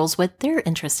ask girls what they're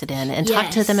interested in and talk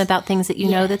to them about things that you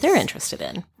know that they're interested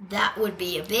in. That would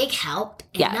be a big help.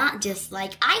 And not just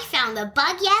like, I found a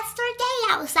bug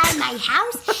yesterday outside my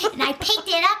house and I picked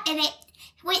it up and it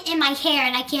went in my hair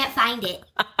and I can't find it.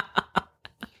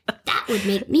 That would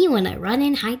make me want to run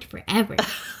and hide forever.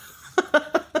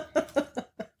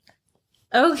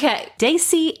 Okay,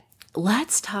 Daisy,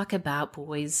 let's talk about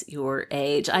boys your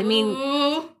age. I mean,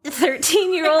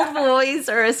 13-year-old boys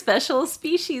are a special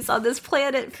species on this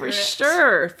planet for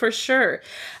sure.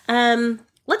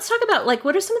 Let's talk about,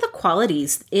 what are some of the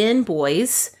qualities in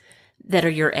boys that are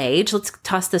your age? Let's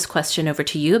toss this question over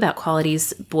to you about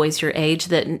qualities boys your age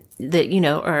that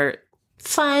are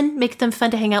fun, make them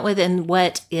fun to hang out with, and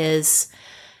what is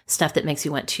stuff that makes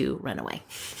you want to run away?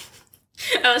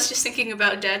 I was just thinking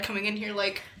about Dad coming in here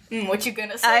what you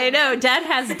gonna say? I know, Dad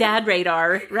has dad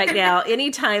radar right now.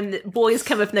 Anytime that boys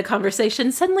come up in the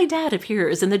conversation, suddenly Dad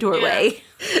appears in the doorway.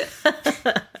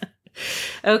 Yeah.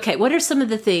 Okay, what are some of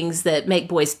the things that make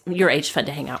boys your age fun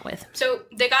to hang out with? So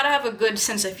they gotta have a good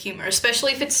sense of humor,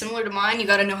 especially if it's similar to mine. You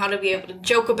gotta know how to be able to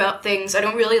joke about things. I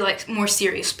don't really like more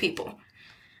serious people.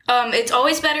 It's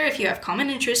always better if you have common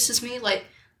interests as me.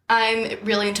 I'm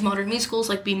really into modern musicals,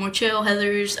 like Be More Chill,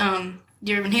 Heathers,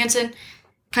 Dear Evan Hansen,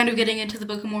 kind of getting into the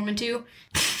Book of Mormon too.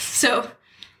 So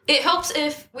it helps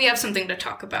if we have something to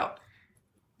talk about.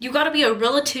 You gotta be a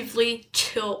relatively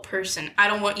chill person. I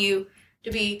don't want you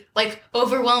to be,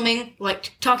 overwhelming,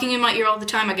 talking in my ear all the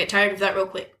time. I get tired of that real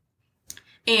quick.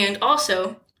 And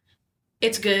also,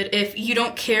 it's good if you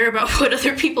don't care about what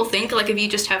other people think, if you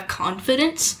just have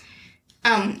confidence.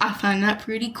 I find that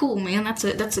pretty cool, man. That's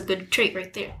a good trait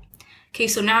right there. Okay,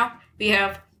 so now we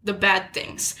have the bad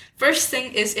things. First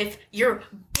thing is if you're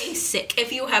basic,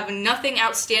 if you have nothing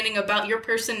outstanding about your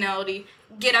personality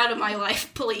get out of my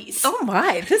life, please. Oh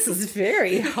my, this is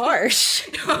very harsh.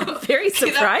 Very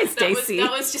surprised, Daisy.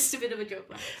 That was just a bit of a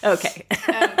joke. Okay.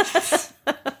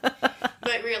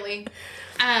 But really,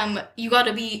 you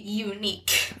gotta be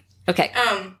unique. Okay.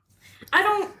 I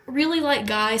don't really like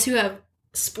guys who have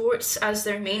sports as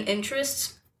their main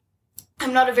interests.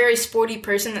 I'm not a very sporty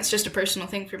person. That's just a personal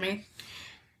thing for me.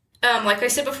 Like I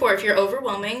said before, if you're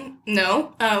overwhelming,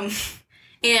 no.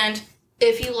 And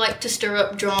if you like to stir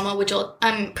up drama, which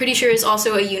I'm pretty sure is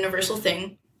also a universal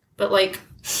thing, but like...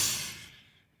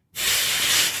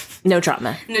 No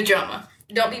drama. No drama.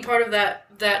 Don't be part of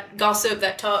that gossip,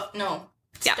 that talk. No.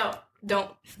 Yeah. Stop.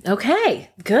 Don't. Okay,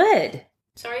 good.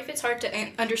 Sorry if it's hard to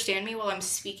understand me while I'm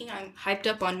speaking. I'm hyped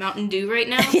up on Mountain Dew right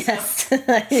now. Yes.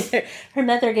 So. Her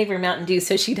mother gave her Mountain Dew,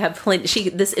 so she'd have plenty.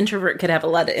 This introvert could have a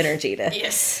lot of energy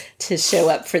to show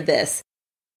up for this.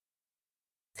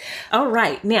 All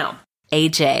right. Now,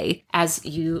 AJ, as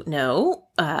you know,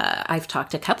 I've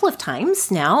talked a couple of times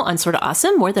now on Sorta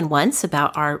Awesome, more than once,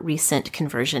 about our recent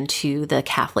conversion to the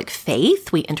Catholic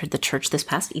faith. We entered the church this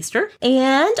past Easter.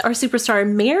 And our superstar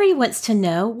Mary wants to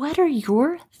know, what are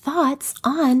your thoughts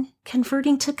on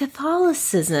converting to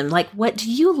Catholicism? Like, what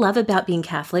do you love about being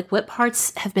Catholic? What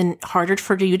parts have been harder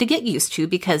for you to get used to?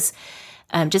 Because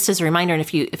just as a reminder, and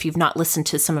if you've not listened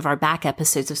to some of our back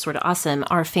episodes of Sorta Awesome,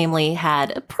 our family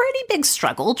had a pretty big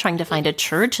struggle trying to find a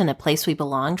church and a place we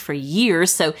belonged for years.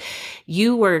 So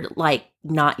you were like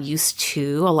not used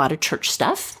to a lot of church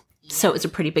stuff. So it was a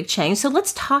pretty big change. So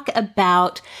let's talk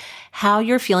about how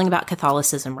you're feeling about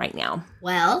Catholicism right now.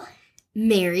 Well,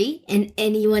 Mary and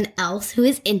anyone else who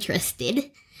is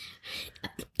interested,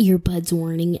 earbuds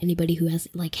warning, anybody who has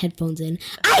like headphones in,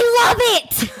 I love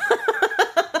it!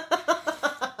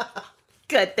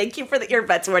 Good. Thank you for the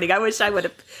earbuds warning. I wish I would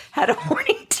have had a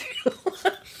warning too.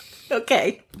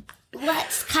 Okay.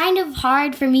 What's kind of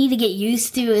hard for me to get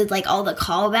used to is like all the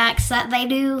callbacks that they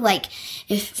do. Like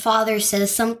if Father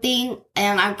says something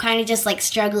and I'm kind of just like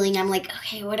struggling, I'm like,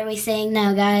 okay, what are we saying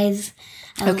now, guys?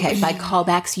 Okay, by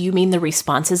callbacks, you mean the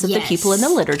responses of the people in the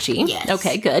liturgy. Yes.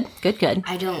 Okay, good.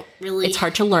 I don't really... It's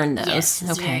hard to learn those. Yes,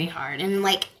 it's okay. very hard. And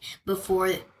like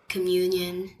before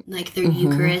communion, like their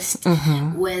Eucharist,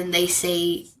 when they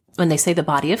say the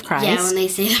body of Christ. Yeah, when they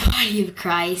say the body of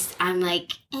Christ, I'm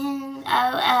like,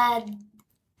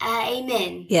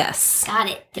 amen. Yes. Got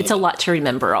it. It's a lot to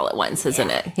remember all at once, isn't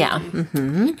it? Yeah.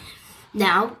 Mm-hmm.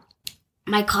 Now,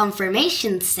 my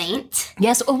confirmation saint.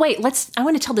 Yes. Oh, wait. I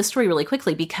want to tell this story really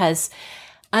quickly because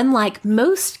unlike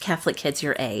most Catholic kids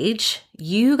your age,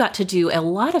 you got to do a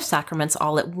lot of sacraments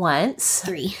all at once.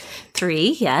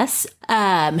 Three, yes.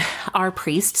 Our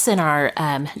priests and our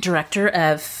director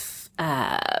of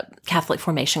Catholic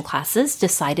formation classes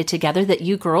decided together that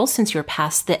you girls, since you're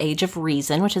past the age of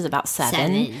reason, which is about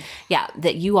seven,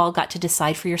 that you all got to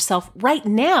decide for yourself right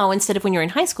now, instead of when you're in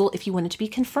high school, if you wanted to be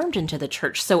confirmed into the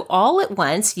church. So all at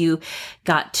once, you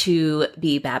got to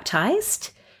be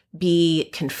baptized, be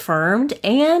confirmed,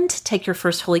 and take your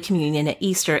first Holy Communion at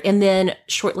Easter. And then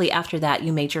shortly after that,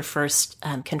 you made your first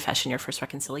confession, your first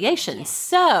reconciliation. Yes.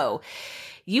 So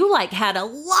you had a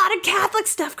lot of Catholic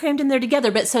stuff crammed in there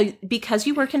together. But so because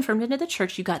you were confirmed into the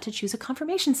church, you got to choose a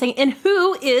confirmation saint. And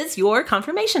who is your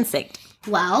confirmation saint?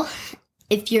 Well,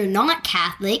 if you're not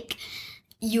Catholic,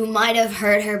 you might have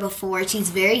heard her before. She's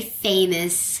very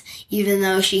famous, even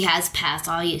though she has passed.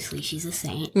 Obviously, she's a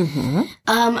saint.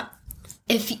 Mm-hmm.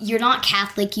 If you're not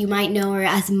Catholic, you might know her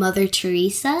as Mother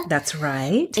Teresa. That's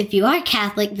right. If you are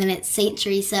Catholic, then it's Saint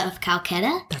Teresa of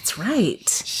Calcutta. That's right.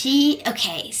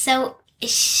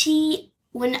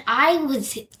 When I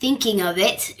was thinking of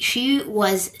it, she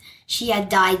had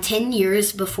died 10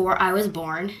 years before I was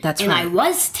born. That's right. And I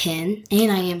was 10,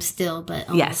 and I am still, but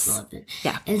almost 11.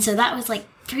 Yeah. And so that was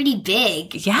pretty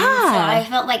big. Yeah. And so I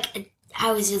felt like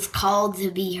I was just called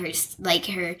to be her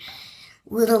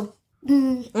little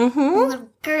little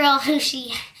girl who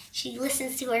she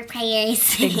listens to her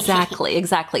prayers.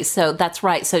 Exactly. So that's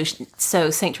right. So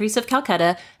St. Teresa of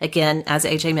Calcutta, again, as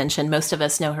AJ mentioned, most of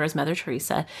us know her as Mother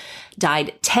Teresa,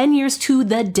 died 10 years to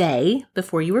the day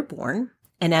before you were born.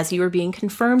 And as you were being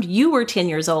confirmed, you were 10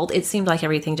 years old. It seemed like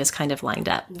everything just kind of lined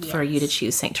up for you to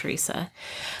choose St. Teresa.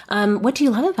 What do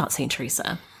you love about St.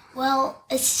 Teresa? Well,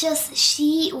 it's just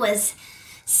she was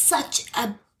such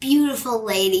a beautiful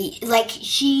lady.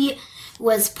 She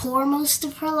was poor most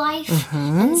of her life.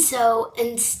 Mm-hmm. And so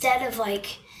instead of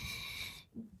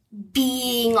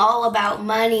being all about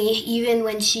money, even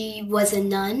when she was a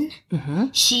nun,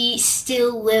 she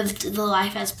still lived the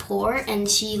life as poor, and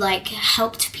she like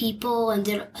helped people and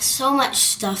did so much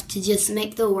stuff to just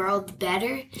make the world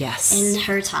better. Yes. In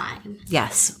her time.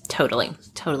 Yes,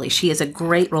 totally. She is a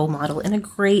great role model and a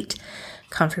great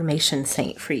confirmation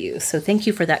saint for you. So thank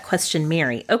you for that question,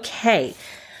 Mary. Okay.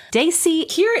 Daisy,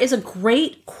 here is a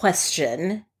great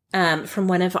question from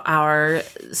one of our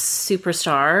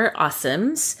superstar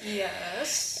awesomes.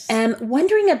 Yes.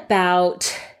 Wondering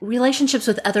about relationships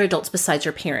with other adults besides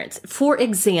your parents. For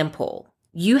example,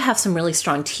 you have some really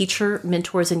strong teacher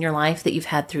mentors in your life that you've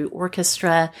had through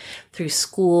orchestra, through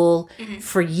school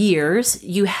for years.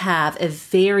 You have a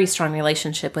very strong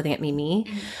relationship with Aunt Mimi.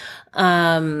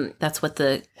 That's what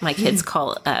my kids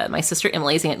call my sister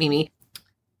Emily's Aunt Mimi.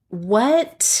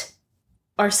 What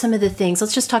are some of the things,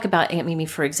 let's just talk about Aunt Mimi,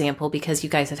 for example, because you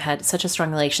guys have had such a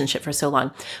strong relationship for so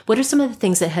long. What are some of the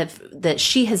things that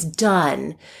she has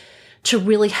done to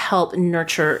really help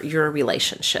nurture your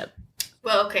relationship?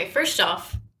 Well, okay, first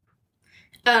off,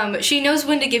 she knows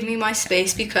when to give me my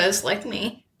space because, like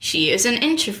me, she is an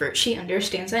introvert. She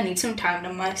understands I need some time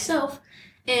to myself.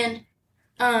 And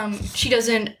she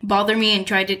doesn't bother me and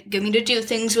try to get me to do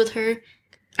things with her.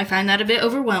 I find that a bit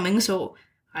overwhelming, so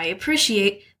I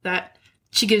appreciate that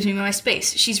she gives me my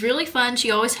space. She's really fun.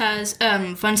 She always has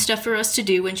fun stuff for us to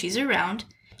do when she's around.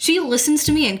 She listens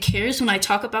to me and cares when I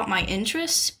talk about my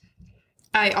interests.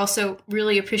 I also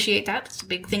really appreciate that. That's a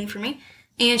big thing for me.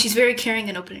 And she's very caring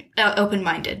and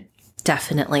open-minded.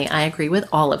 Definitely. I agree with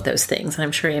all of those things. And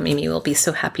I'm sure Aunt Mimi will be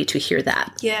so happy to hear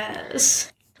that.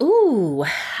 Yes. Ooh,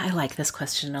 I like this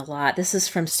question a lot. This is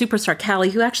from Superstar Callie,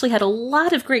 who actually had a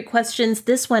lot of great questions.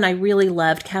 This one I really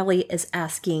loved. Callie is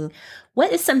asking,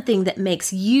 what is something that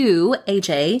makes you,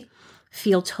 AJ,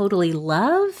 feel totally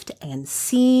loved and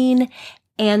seen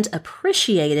and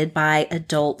appreciated by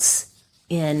adults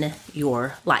in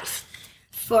your life?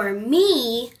 For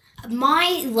me,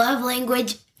 my love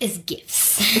language is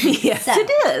gifts. Yes, so, it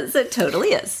is. It totally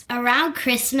is. Around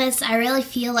Christmas, I really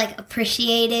feel like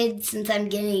appreciated since I'm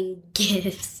getting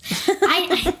gifts.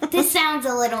 This sounds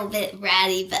a little bit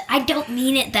ratty, but I don't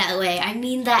mean it that way. I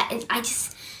mean that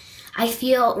I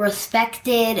feel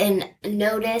respected and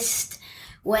noticed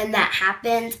when that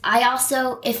happens. I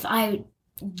also,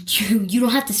 you don't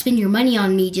have to spend your money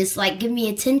on me, just like give me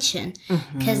attention.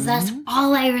 Because that's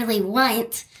all I really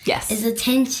want. Yes. Is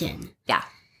attention. Yeah.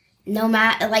 No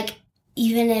matter, like,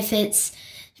 even if it's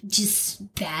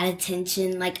just bad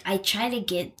attention, like, I try to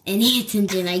get any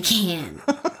attention I can.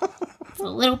 It's a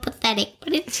little pathetic,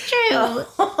 but it's true.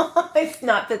 It's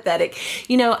not pathetic.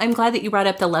 You know, I'm glad that you brought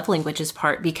up the love languages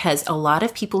part, because a lot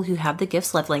of people who have the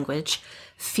gifts love language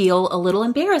feel a little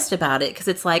embarrassed about it, because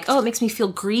it's like, oh, it makes me feel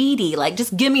greedy. Like,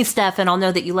 just give me stuff and I'll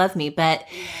know that you love me. But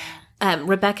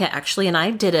Rebecca actually and I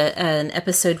did an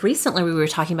episode recently where we were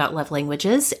talking about love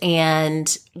languages,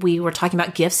 and we were talking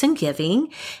about gifts and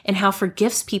giving, and how for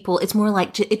gifts people, it's more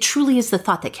like, it truly is the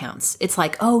thought that counts. It's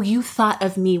like, oh, you thought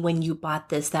of me when you bought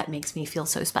this. That makes me feel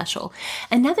so special.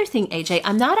 Another thing, AJ,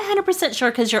 I'm not 100% sure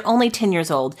because you're only 10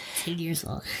 years old. 10 years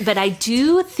old. But I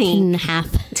do think... 10 and a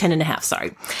half. 10 and a half,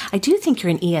 sorry. I do think you're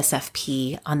an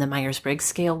ESFP on the Myers-Briggs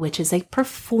scale, which is a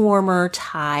performer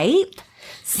type.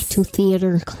 I do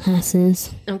theater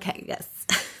classes. Okay, yes.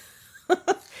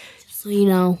 So you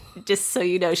know. Just so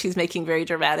you know, she's making very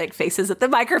dramatic faces at the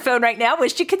microphone right now.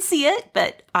 Wish you could see it,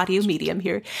 but audio medium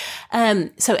here.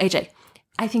 So AJ,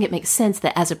 I think it makes sense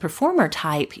that as a performer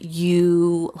type,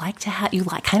 you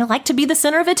kind of like to be the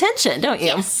center of attention, don't you?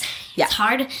 Yes. Yeah. It's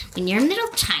hard when you're a middle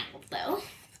child, though.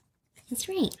 That's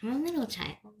right. I'm a middle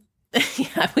child.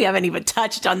 Yeah, we haven't even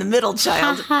touched on the middle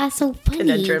child Haha, so funny.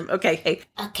 conundrum. Okay, hey.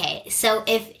 Okay, so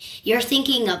if you're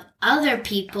thinking of other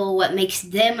people, what makes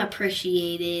them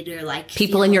appreciated or like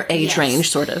People in your age range,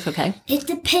 sort of, okay? It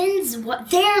depends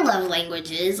what their love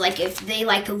language is. Like if they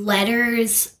like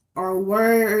letters or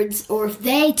words, or if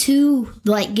they too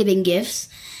like giving gifts,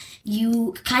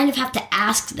 you kind of have to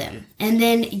ask them. And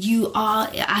then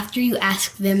after you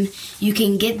ask them, you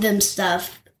can get them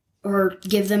stuff or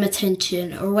give them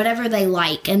attention or whatever they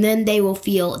like. And then they will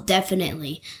feel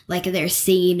definitely like they're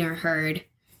seen or heard,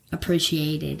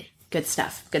 appreciated. Good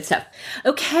stuff. Good stuff.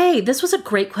 Okay, this was a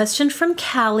great question from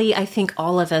Callie. I think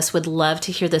all of us would love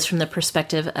to hear this from the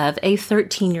perspective of a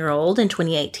 13-year-old in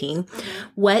 2018.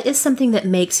 What is something that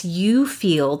makes you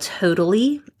feel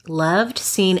totally loved,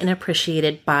 seen, and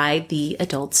appreciated by the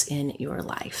adults in your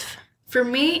life? For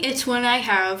me, it's when I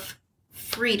have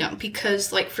freedom,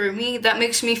 because like for me that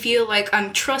makes me feel like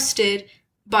I'm trusted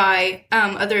by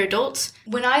other adults.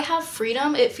 When I have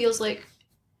freedom, it feels like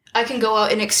I can go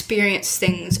out and experience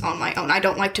things on my own. I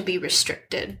don't like to be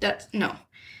restricted. No.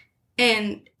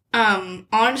 And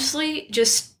honestly,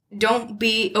 just don't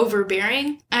be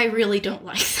overbearing. I really don't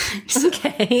like that.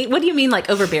 Okay. What do you mean, like,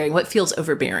 overbearing? What feels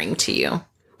overbearing to you?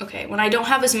 Okay, when I don't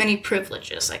have as many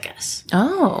privileges, I guess.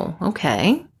 Oh,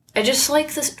 okay. I just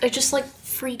like this. I just like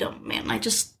freedom, man.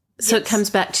 So it comes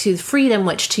back to freedom,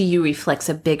 which to you reflects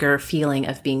a bigger feeling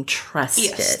of being trusted.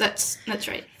 Yes, that's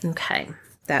right. Okay.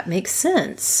 That makes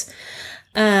sense.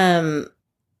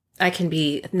 I can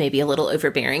be maybe a little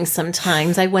overbearing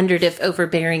sometimes. I wondered if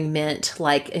overbearing meant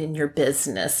like in your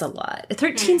business a lot.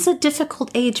 13's a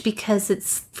difficult age because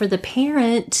it's for the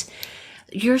parent.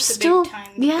 You're still,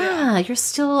 you're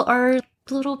still our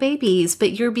little babies,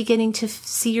 but you're beginning to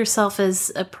see yourself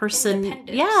as a person.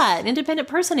 Yeah, an independent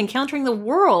person encountering the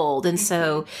world. And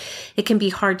so it can be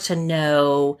hard to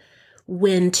know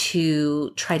when to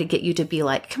try to get you to be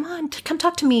like, come on, come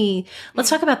talk to me. Let's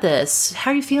talk about this.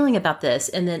 How are you feeling about this?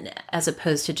 And then as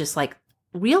opposed to just like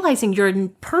realizing you're a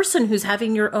person who's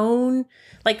having your own,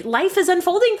 like life is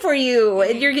unfolding for you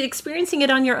and you're experiencing it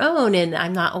on your own. And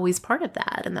I'm not always part of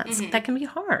that. And that can be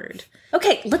hard.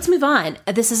 Okay, let's move on.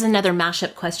 This is another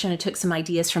mashup question. I took some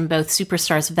ideas from both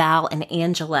superstars Val and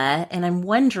Angela. And I'm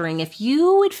wondering if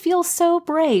you would feel so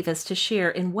brave as to share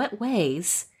in what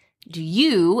ways do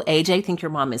you, AJ, think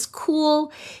your mom is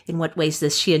cool? In what ways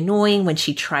is she annoying when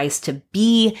she tries to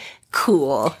be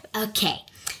cool? Okay.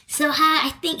 So how I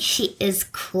think she is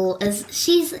cool is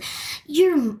she's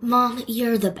your mom,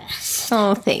 you're the best.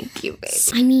 Oh, thank you, babe.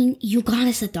 I mean, you got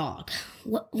us a dog.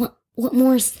 What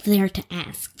more is there to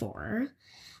ask for?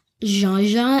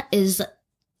 Jaja is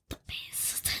the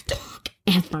best dog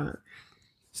ever.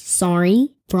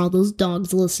 Sorry for all those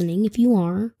dogs listening if you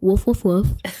are. Woof, woof, woof,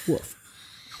 woof.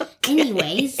 Okay.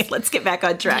 Anyways. Let's get back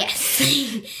on track. Yes.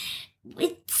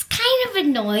 It's kind of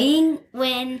annoying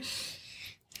when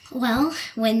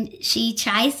she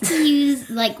tries to use,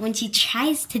 like, when she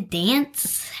tries to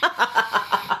dance.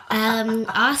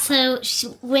 Also,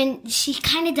 when she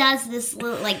kind of does this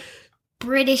little, like,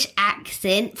 British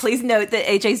accent. Please note that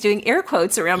AJ's doing air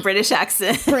quotes around British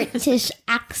accent. British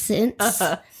accents.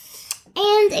 And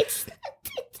it's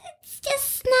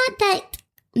just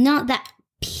not that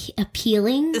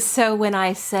appealing. So when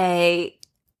I say,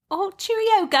 oh,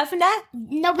 cheerio, governor.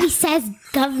 Nobody says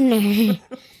governor.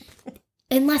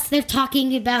 Unless they're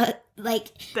talking about,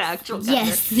 like... The actual governor.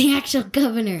 Yes, the actual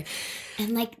governor.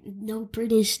 And, like, no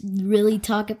British really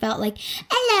talk about, like,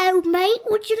 hello, mate,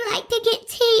 would you like to get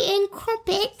tea and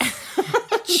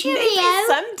crumpets? Cheerio. Maybe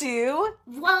some do.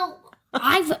 Well,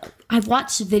 I've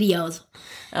watched videos.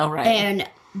 Oh, right. And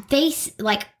they,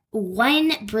 like...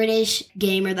 One British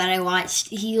gamer that I watched,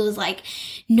 he was like,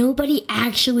 nobody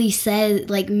actually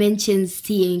mentions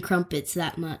tea and crumpets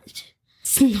that much.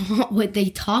 It's not what they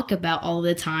talk about all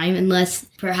the time, unless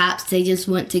perhaps they just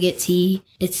want to get tea.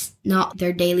 It's not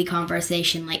their daily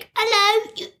conversation like,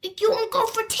 hello, you want to go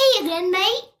for tea again,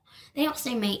 mate? They don't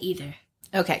say mate either.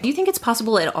 Okay. Do you think it's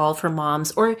possible at all for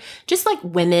moms or just like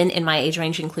women in my age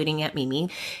range, including Aunt Mimi?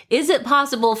 Is it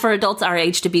possible for adults our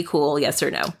age to be cool? Yes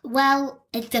or no? Well,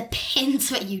 it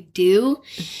depends what you do.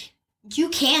 You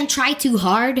can try too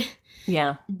hard.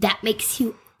 Yeah. That makes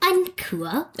you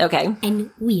uncool. Okay.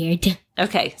 And weird.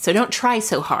 Okay. So don't try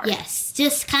so hard. Yes.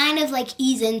 Just kind of like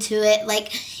ease into it.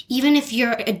 Like, even if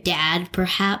you're a dad,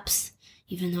 perhaps.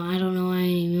 Even though I don't know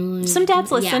why. Some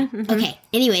dads listen. Yeah. Mm-hmm. Okay.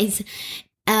 Anyways.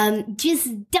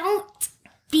 Just don't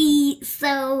be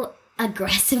so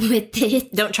aggressive with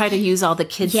it. Don't try to use all the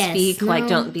kids speak. No. Like,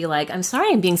 don't be like, I'm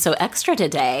sorry I'm being so extra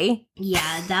today.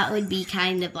 Yeah, that would be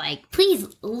kind of like, please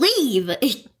leave.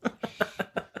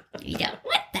 You don't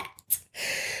want that.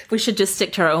 We should just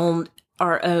stick to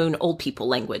our own old people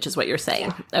language is what you're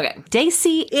saying. Yeah. Okay.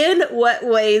 Daisy, in what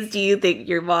ways do you think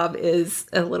your mom is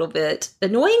a little bit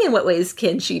annoying? In what ways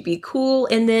can she be cool?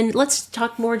 And then let's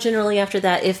talk more generally after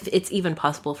that if it's even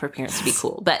possible for parents to be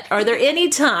cool. But are there any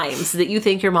times that you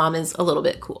think your mom is a little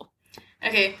bit cool?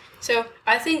 Okay. So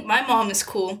I think my mom is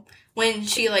cool when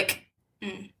she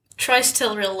tries to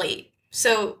relate.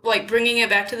 So like bringing it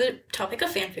back to the topic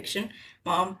of fanfiction,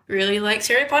 mom really likes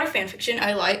Harry Potter fanfiction.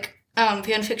 I like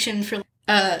fanfiction for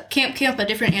Camp, a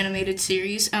different animated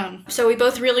series. So we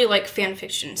both really like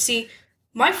fanfiction. See,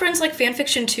 my friends like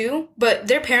fanfiction too, but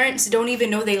their parents don't even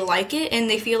know they like it, and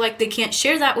they feel like they can't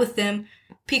share that with them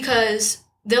because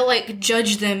they'll like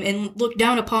judge them and look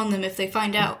down upon them if they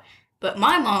find out. But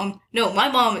my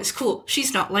mom is cool.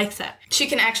 She's not like that. She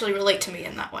can actually relate to me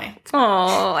in that way.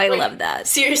 Oh, I love that.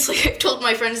 Seriously, I've told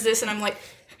my friends this, and I'm like,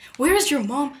 where is your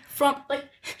mom from? Like,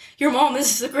 your mom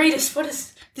is the greatest.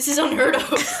 This is unheard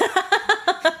of.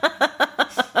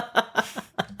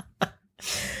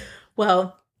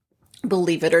 Well,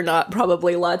 believe it or not,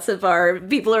 probably lots of our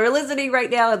people are listening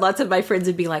right now, and lots of my friends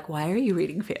would be like, why are you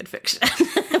reading fan fiction?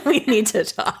 We need to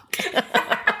talk.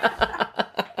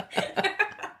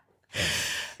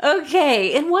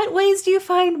 Okay, in what ways do you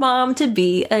find Mom to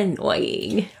be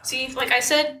annoying? See, like I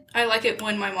said, I like it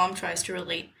when my mom tries to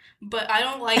relate. But I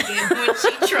don't like it when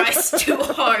she tries too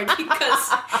hard,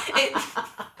 because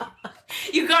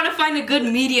you gotta find a good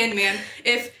median, man.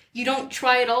 If you don't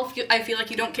try at all, I feel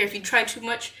like you don't care. If you try too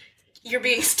much, you're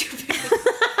being stupid.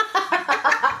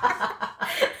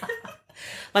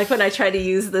 Like when I try to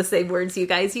use the same words you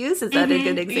guys use? Is that a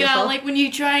good example? Yeah, like when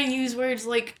you try and use words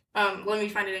like, let me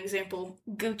find an example.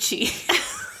 Gucci.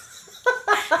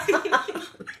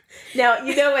 Now,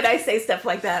 you know when I say stuff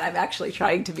like that, I'm actually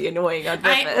trying to be annoying on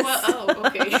purpose.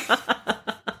 Okay.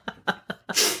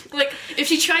 Like, if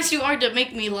she tries too hard to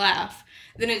make me laugh,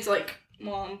 then it's like,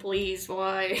 Mom, please,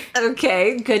 why?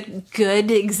 Okay,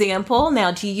 good example. Now,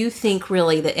 do you think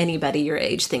really that anybody your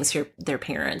age thinks their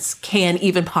parents can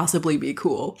even possibly be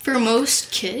cool? For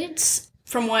most kids,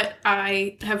 from what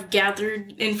I have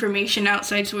gathered information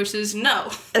outside sources,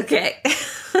 no. Okay.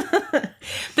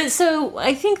 But so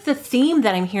I think the theme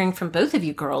that I'm hearing from both of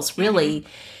you girls really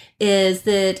is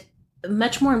that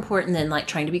much more important than like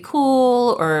trying to be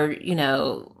cool or,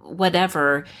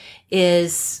 whatever,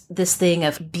 is this thing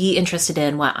of be interested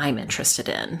in what I'm interested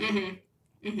in.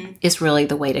 Is really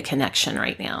the way to connection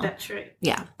right now. That's right.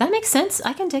 Yeah, that makes sense.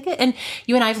 I can dig it. And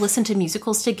you and I have listened to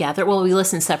musicals together. Well, we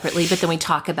listen separately, but then we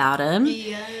talk about them.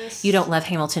 Yes. You don't love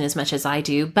Hamilton as much as I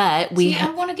do, but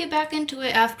I want to get back into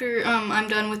it after I'm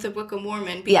done with the Book of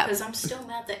Mormon, because I'm still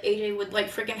mad that AJ would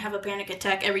freaking have a panic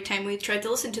attack every time we tried to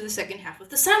listen to the second half of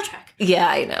the soundtrack. Yeah,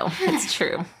 I know. It's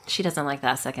true. She doesn't like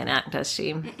that second act, does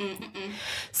she?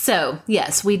 So,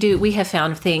 yes, we do. We have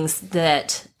found things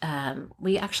that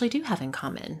we actually do have in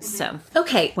common. So,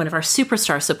 okay. One of our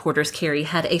superstar supporters, Carrie,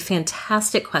 had a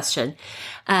fantastic question.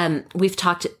 We've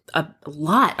talked a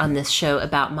lot on this show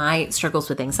about my struggles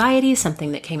with anxiety,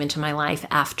 something that came into my life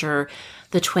after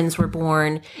the twins were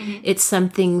born. It's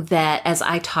something that, as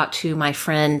I talked to my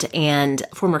friend and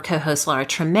former co-host Laura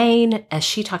Tremaine, as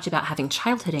she talked about having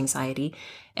childhood anxiety,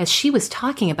 as she was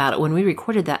talking about it when we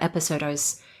recorded that episode,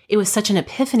 it was such an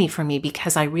epiphany for me,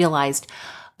 because I realized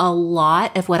a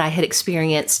lot of what I had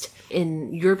experienced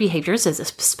in your behaviors,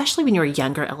 especially when you were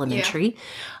younger, elementary,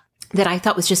 that I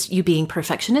thought was just you being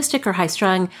perfectionistic or high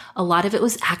strung. A lot of it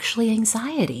was actually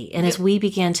anxiety. And as we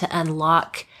began to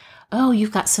unlock,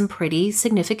 you've got some pretty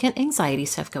significant anxiety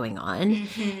stuff going on,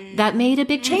 that made a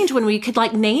big change when we could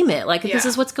name it, this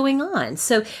is what's going on.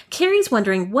 So Carrie's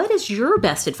wondering, what is your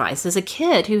best advice as a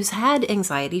kid who's had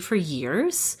anxiety for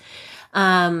years,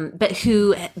 but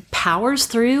who powers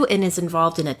through and is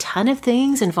involved in a ton of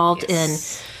things, involved in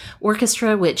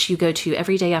orchestra, which you go to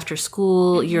every day after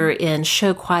school. You're in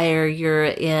show choir. You're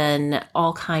in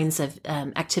all kinds of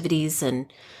activities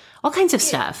and all kinds of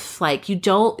stuff.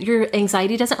 Your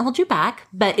anxiety doesn't hold you back,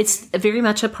 but it's very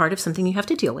much a part of something you have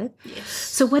to deal with. Yes.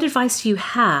 So what advice do you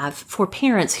have for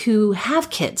parents who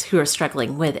have kids who are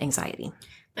struggling with anxiety?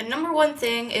 The number one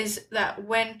thing is that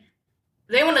when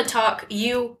they want to talk,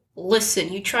 you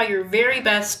listen. You try your very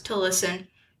best to listen.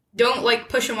 Don't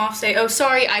push them off, say, oh,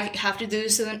 sorry, I have to do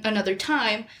this another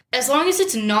time. As long as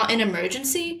it's not an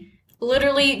emergency,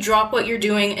 literally drop what you're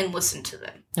doing and listen to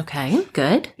them. Okay,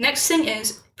 good. Next thing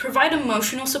is provide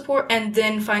emotional support and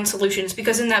then find solutions,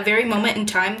 because in that very moment in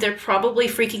time, they're probably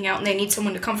freaking out and they need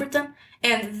someone to comfort them.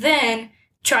 And then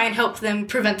try and help them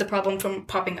prevent the problem from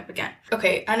popping up again.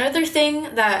 Okay, another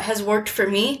thing that has worked for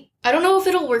me, I don't know if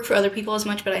it'll work for other people as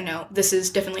much, but I know this has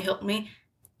definitely helped me.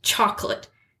 Chocolate.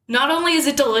 Not only is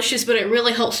it delicious, but it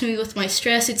really helps me with my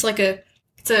stress. It's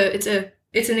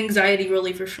it's an anxiety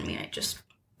reliever for me.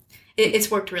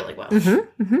 It's worked really well.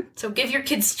 So give your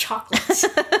kids chocolates.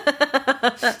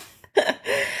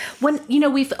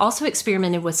 We've also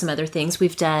experimented with some other things.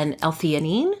 We've done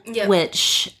L-theanine,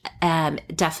 which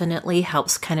definitely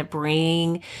helps kind of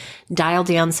dial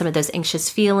down some of those anxious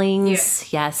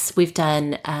feelings. Yes, we've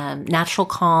done Natural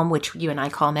Calm, which you and I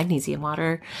call magnesium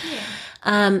water.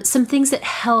 Some things that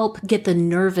help get the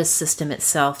nervous system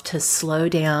itself to slow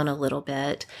down a little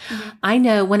bit. I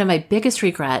know one of my biggest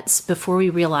regrets before we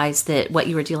realized that what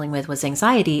you were dealing with was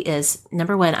anxiety is,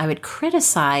 number one, I would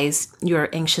criticize your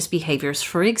anxious behaviors.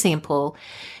 For example,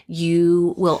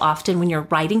 you will often, when you're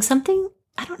writing something,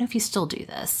 I don't know if you still do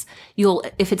this.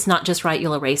 If it's not just right,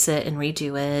 you'll erase it and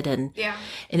redo it. And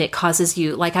it causes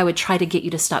you, like I would try to get you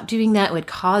to stop doing that. It would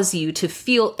cause you to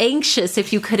feel anxious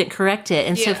if you couldn't correct it.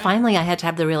 And so finally I had to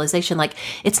have the realization, like,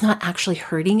 it's not actually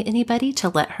hurting anybody to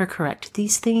let her correct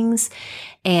these things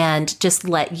and just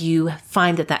let you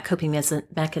find that coping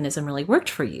mechanism really worked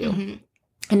for you. Mm-hmm.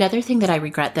 Another thing that I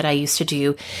regret that I used to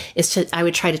do is I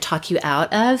would try to talk you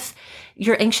out of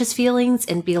your anxious feelings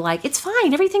and be like, it's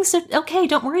fine. Everything's okay.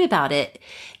 Don't worry about it.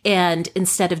 And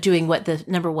instead of doing what the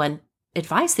number one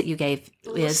advice that you gave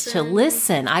is to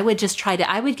listen, I would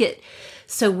get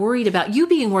so worried about you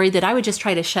being worried that I would just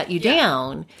try to shut you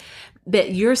down.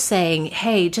 But you're saying,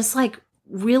 hey, just like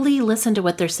really listen to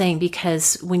what they're saying,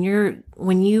 because when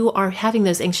you are having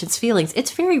those anxious feelings,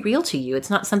 it's very real to you. It's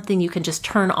not something you can just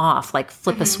turn off, like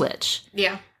flip a switch.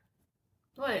 Yeah.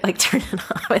 What? Like turn it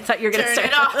off. I thought you were going to turn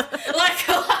it off. Like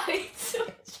a light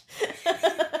switch.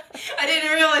 I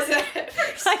didn't realize that at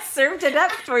first. I served it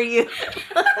up for you.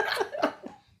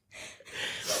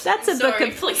 That's a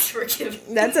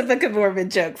Book of Mormon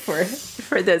joke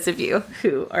for those of you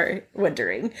who are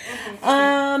wondering.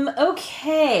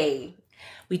 Okay.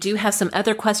 We do have some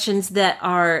other questions that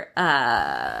are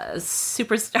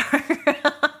superstar.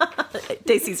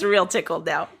 Daisy's real tickled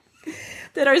now.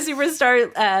 That our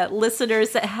superstar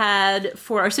listeners had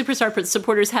for our superstar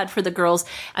supporters had for the girls.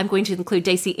 I'm going to include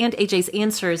Daisy and AJ's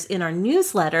answers in our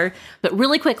newsletter. But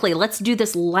really quickly, let's do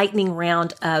this lightning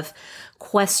round of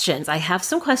questions. I have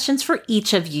some questions for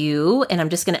each of you, and I'm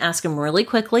just going to ask them really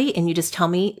quickly, and you just tell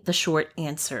me the short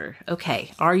answer.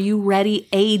 Okay. Are you ready,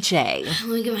 AJ? Let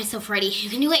me get myself ready. You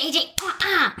can do it,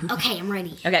 AJ. Okay, I'm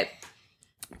ready. Okay.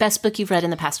 Best book you've read in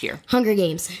the past year? Hunger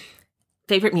Games.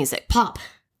 Favorite music? Pop.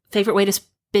 Favorite way to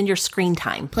spend your screen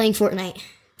time? Playing Fortnite.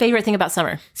 Favorite thing about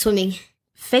summer? Swimming.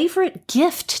 Favorite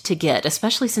gift to get,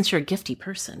 especially since you're a gifty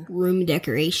person? Room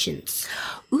decorations.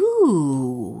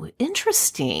 Ooh,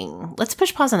 interesting. Let's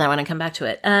push pause on that one and come back to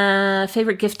it.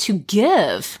 Favorite gift to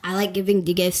give? I like giving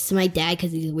the gifts to my dad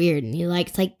because he's weird and he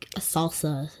likes like a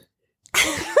salsa.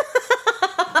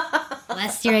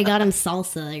 Last year I got him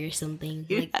salsa or something.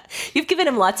 You've given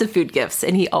him lots of food gifts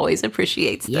and he always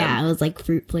appreciates them. Yeah, it was like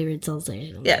fruit flavored salsa or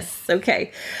something. Yes,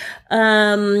 okay.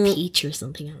 Peach or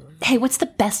something. I don't know. Hey, what's the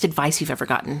best advice you've ever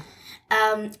gotten?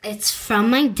 It's from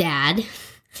my dad.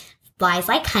 Flies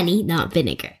like honey, not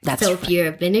vinegar. That's so right. If you're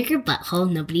a vinegar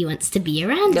butthole, nobody wants to be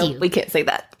around you. We can't say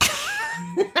that.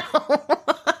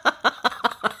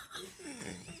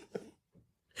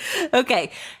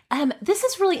 Okay. This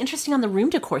is really interesting on the room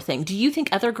decor thing. Do you think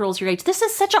other girls your age, this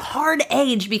is such a hard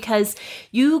age because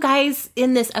you guys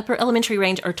in this upper elementary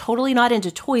range are totally not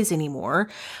into toys anymore,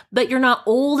 but you're not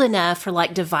old enough for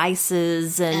like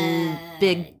devices and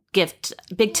big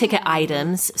ticket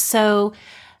items. So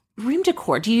room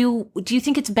decor, do you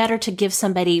think it's better to give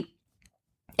somebody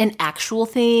an actual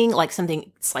thing, like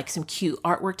something, it's like some cute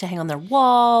artwork to hang on their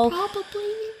wall?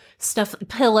 Probably. Stuff,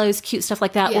 pillows, cute stuff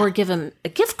like that, or give them a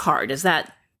gift card. Is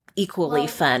that equally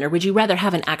fun, or would you rather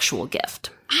have an actual gift?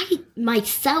 I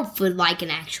myself would like an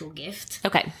actual gift.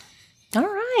 Okay. All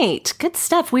right. Good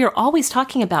stuff. We are always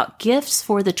talking about gifts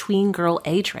for the tween girl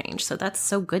age range, so that's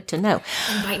so good to know.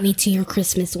 Invite me to your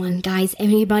Christmas one. Guys,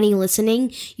 anybody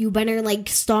listening, you better like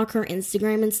stalk her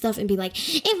Instagram and stuff and be like,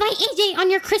 invite AJ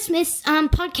on your Christmas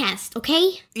podcast,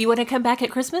 okay? You want to come back at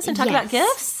Christmas and talk about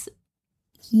gifts?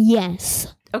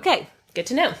 Yes. Okay. Good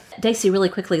to know. Daisy, really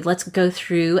quickly, let's go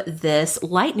through this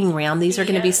lightning round. These are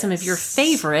going to be some of your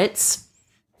favorites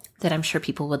that I'm sure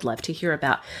people would love to hear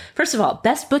about. First of all,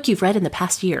 best book you've read in the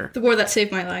past year? The War That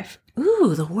Saved My Life.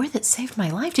 Ooh, The War That Saved My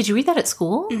Life. Did you read that at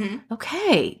school? Mm-hmm.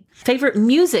 Okay. Favorite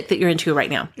music that you're into right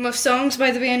now? Most songs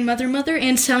by the band Mother Mother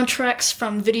and soundtracks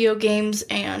from video games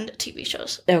and TV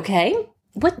shows. Okay.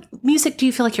 What music do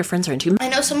you feel like your friends are into? I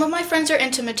know some of my friends are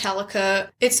into Metallica.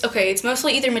 It's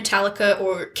mostly either Metallica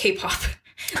or K-pop,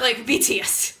 like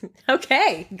BTS.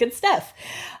 Okay, good stuff.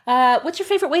 What's your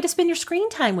favorite way to spend your screen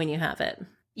time when you have it?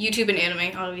 YouTube and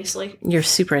anime, obviously. You're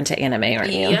super into anime,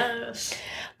 aren't you? Yes.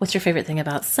 What's your favorite thing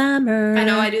about summer? I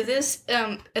know I do this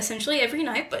essentially every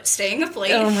night, but staying up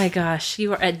late. Oh my gosh,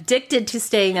 you are addicted to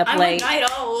staying up late. I'm a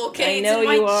night owl, okay? I know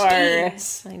it's in you my are.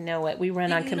 jeans. I know it. We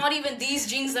run on. Not even these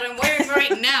jeans that I'm wearing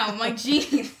right now. My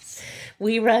jeans.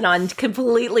 We run on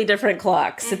completely different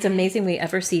clocks. Mm-hmm. It's amazing we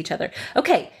ever see each other.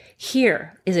 Okay,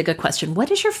 here is a good question.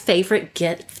 What is your favorite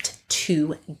gift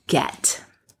to get?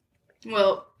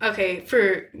 Well, okay,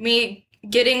 for me,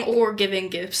 getting or giving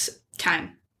gifts,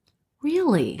 time.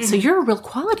 Really? Mm-hmm. So you're a real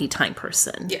quality time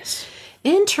person. Yes.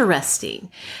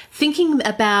 Interesting. Thinking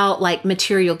about like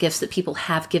material gifts that people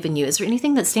have given you, is there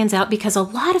anything that stands out? Because a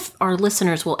lot of our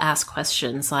listeners will ask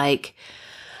questions like,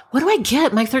 what do I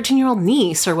get my 13-year-old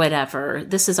niece or whatever?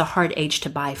 This is a hard age to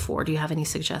buy for. Do you have any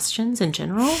suggestions in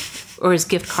general? Or is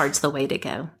gift cards the way to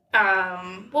go?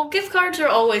 Well, gift cards are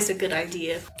always a good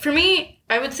idea. For me,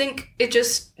 I would think it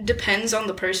just depends on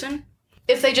the person.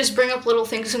 If they just bring up little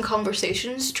things in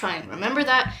conversations, try and remember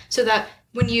that, so that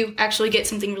when you actually get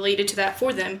something related to that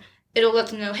for them, it'll let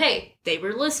them know, hey, they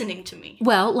were listening to me.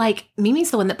 Well, like,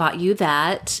 Mimi's the one that bought you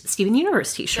that Steven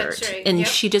Universe t-shirt. That's right, and yep.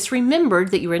 she just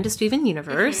remembered that you were into Steven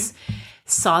Universe,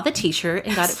 saw the t-shirt,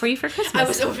 and got it for you for Christmas. I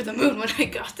was over the moon when I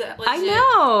got that. Legit. I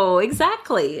know.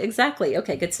 Exactly.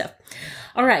 Okay, good stuff.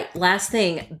 All right, last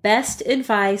thing. Best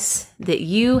advice that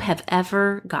you have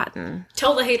ever gotten.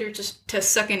 Tell the hater just to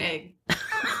suck an egg.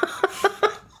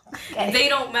 Okay. They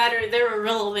don't matter. They're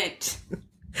irrelevant.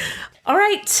 All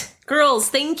right, girls,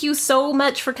 thank you so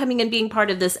much for coming and being part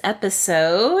of this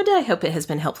episode. I hope it has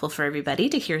been helpful for everybody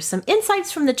to hear some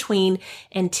insights from the tween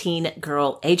and teen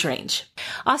girl age range.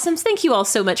 Awesomes, thank you all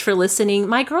so much for listening.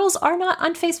 My girls are not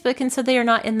on Facebook, and so they are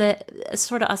not in the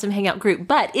Sorta Awesome Hangout group.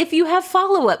 But if you have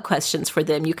follow-up questions for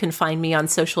them, you can find me on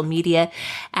social media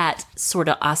at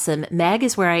Sorta Awesome. Meg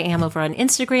is where I am over on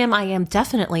Instagram. I am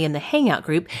definitely in the Hangout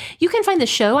group. You can find the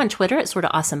show on Twitter at Sorta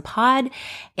Awesome Pod,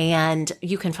 and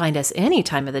you can find us any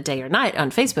time of the day or night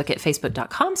on Facebook at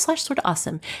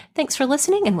facebook.com/sortaawesome. Thanks for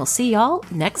listening, and we'll see y'all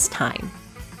next time.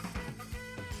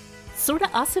 Sorta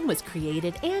Awesome was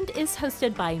created and is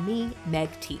hosted by me, Meg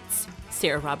Tietz.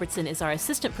 Sarah Robertson is our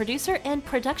assistant producer, and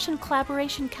production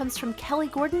collaboration comes from Kelly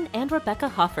Gordon and Rebecca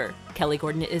Hoffer. Kelly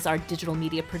Gordon is our digital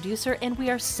media producer, and we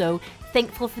are so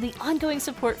thankful for the ongoing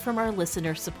support from our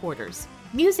listener supporters.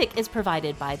 Music is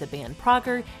provided by the band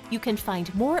Prager. You can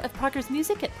find more of Prager's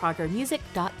music at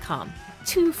pragermusic.com.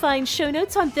 To find show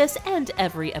notes on this and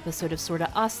every episode of Sorta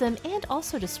Awesome, and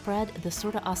also to spread the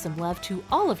Sorta Awesome love to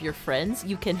all of your friends,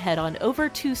 you can head on over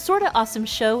to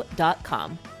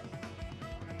sortaawesomeshow.com.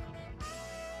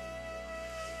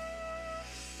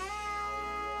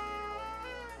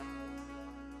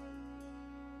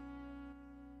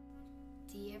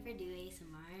 Do you ever do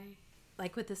ASMR?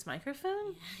 Like with this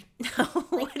microphone? No,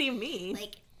 what do you mean?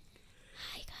 Like,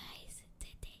 hi guys,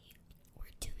 today we're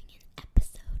doing an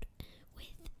episode with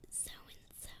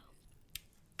so-and-so.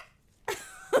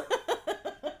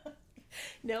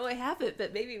 No, I haven't,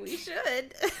 but maybe we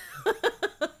should.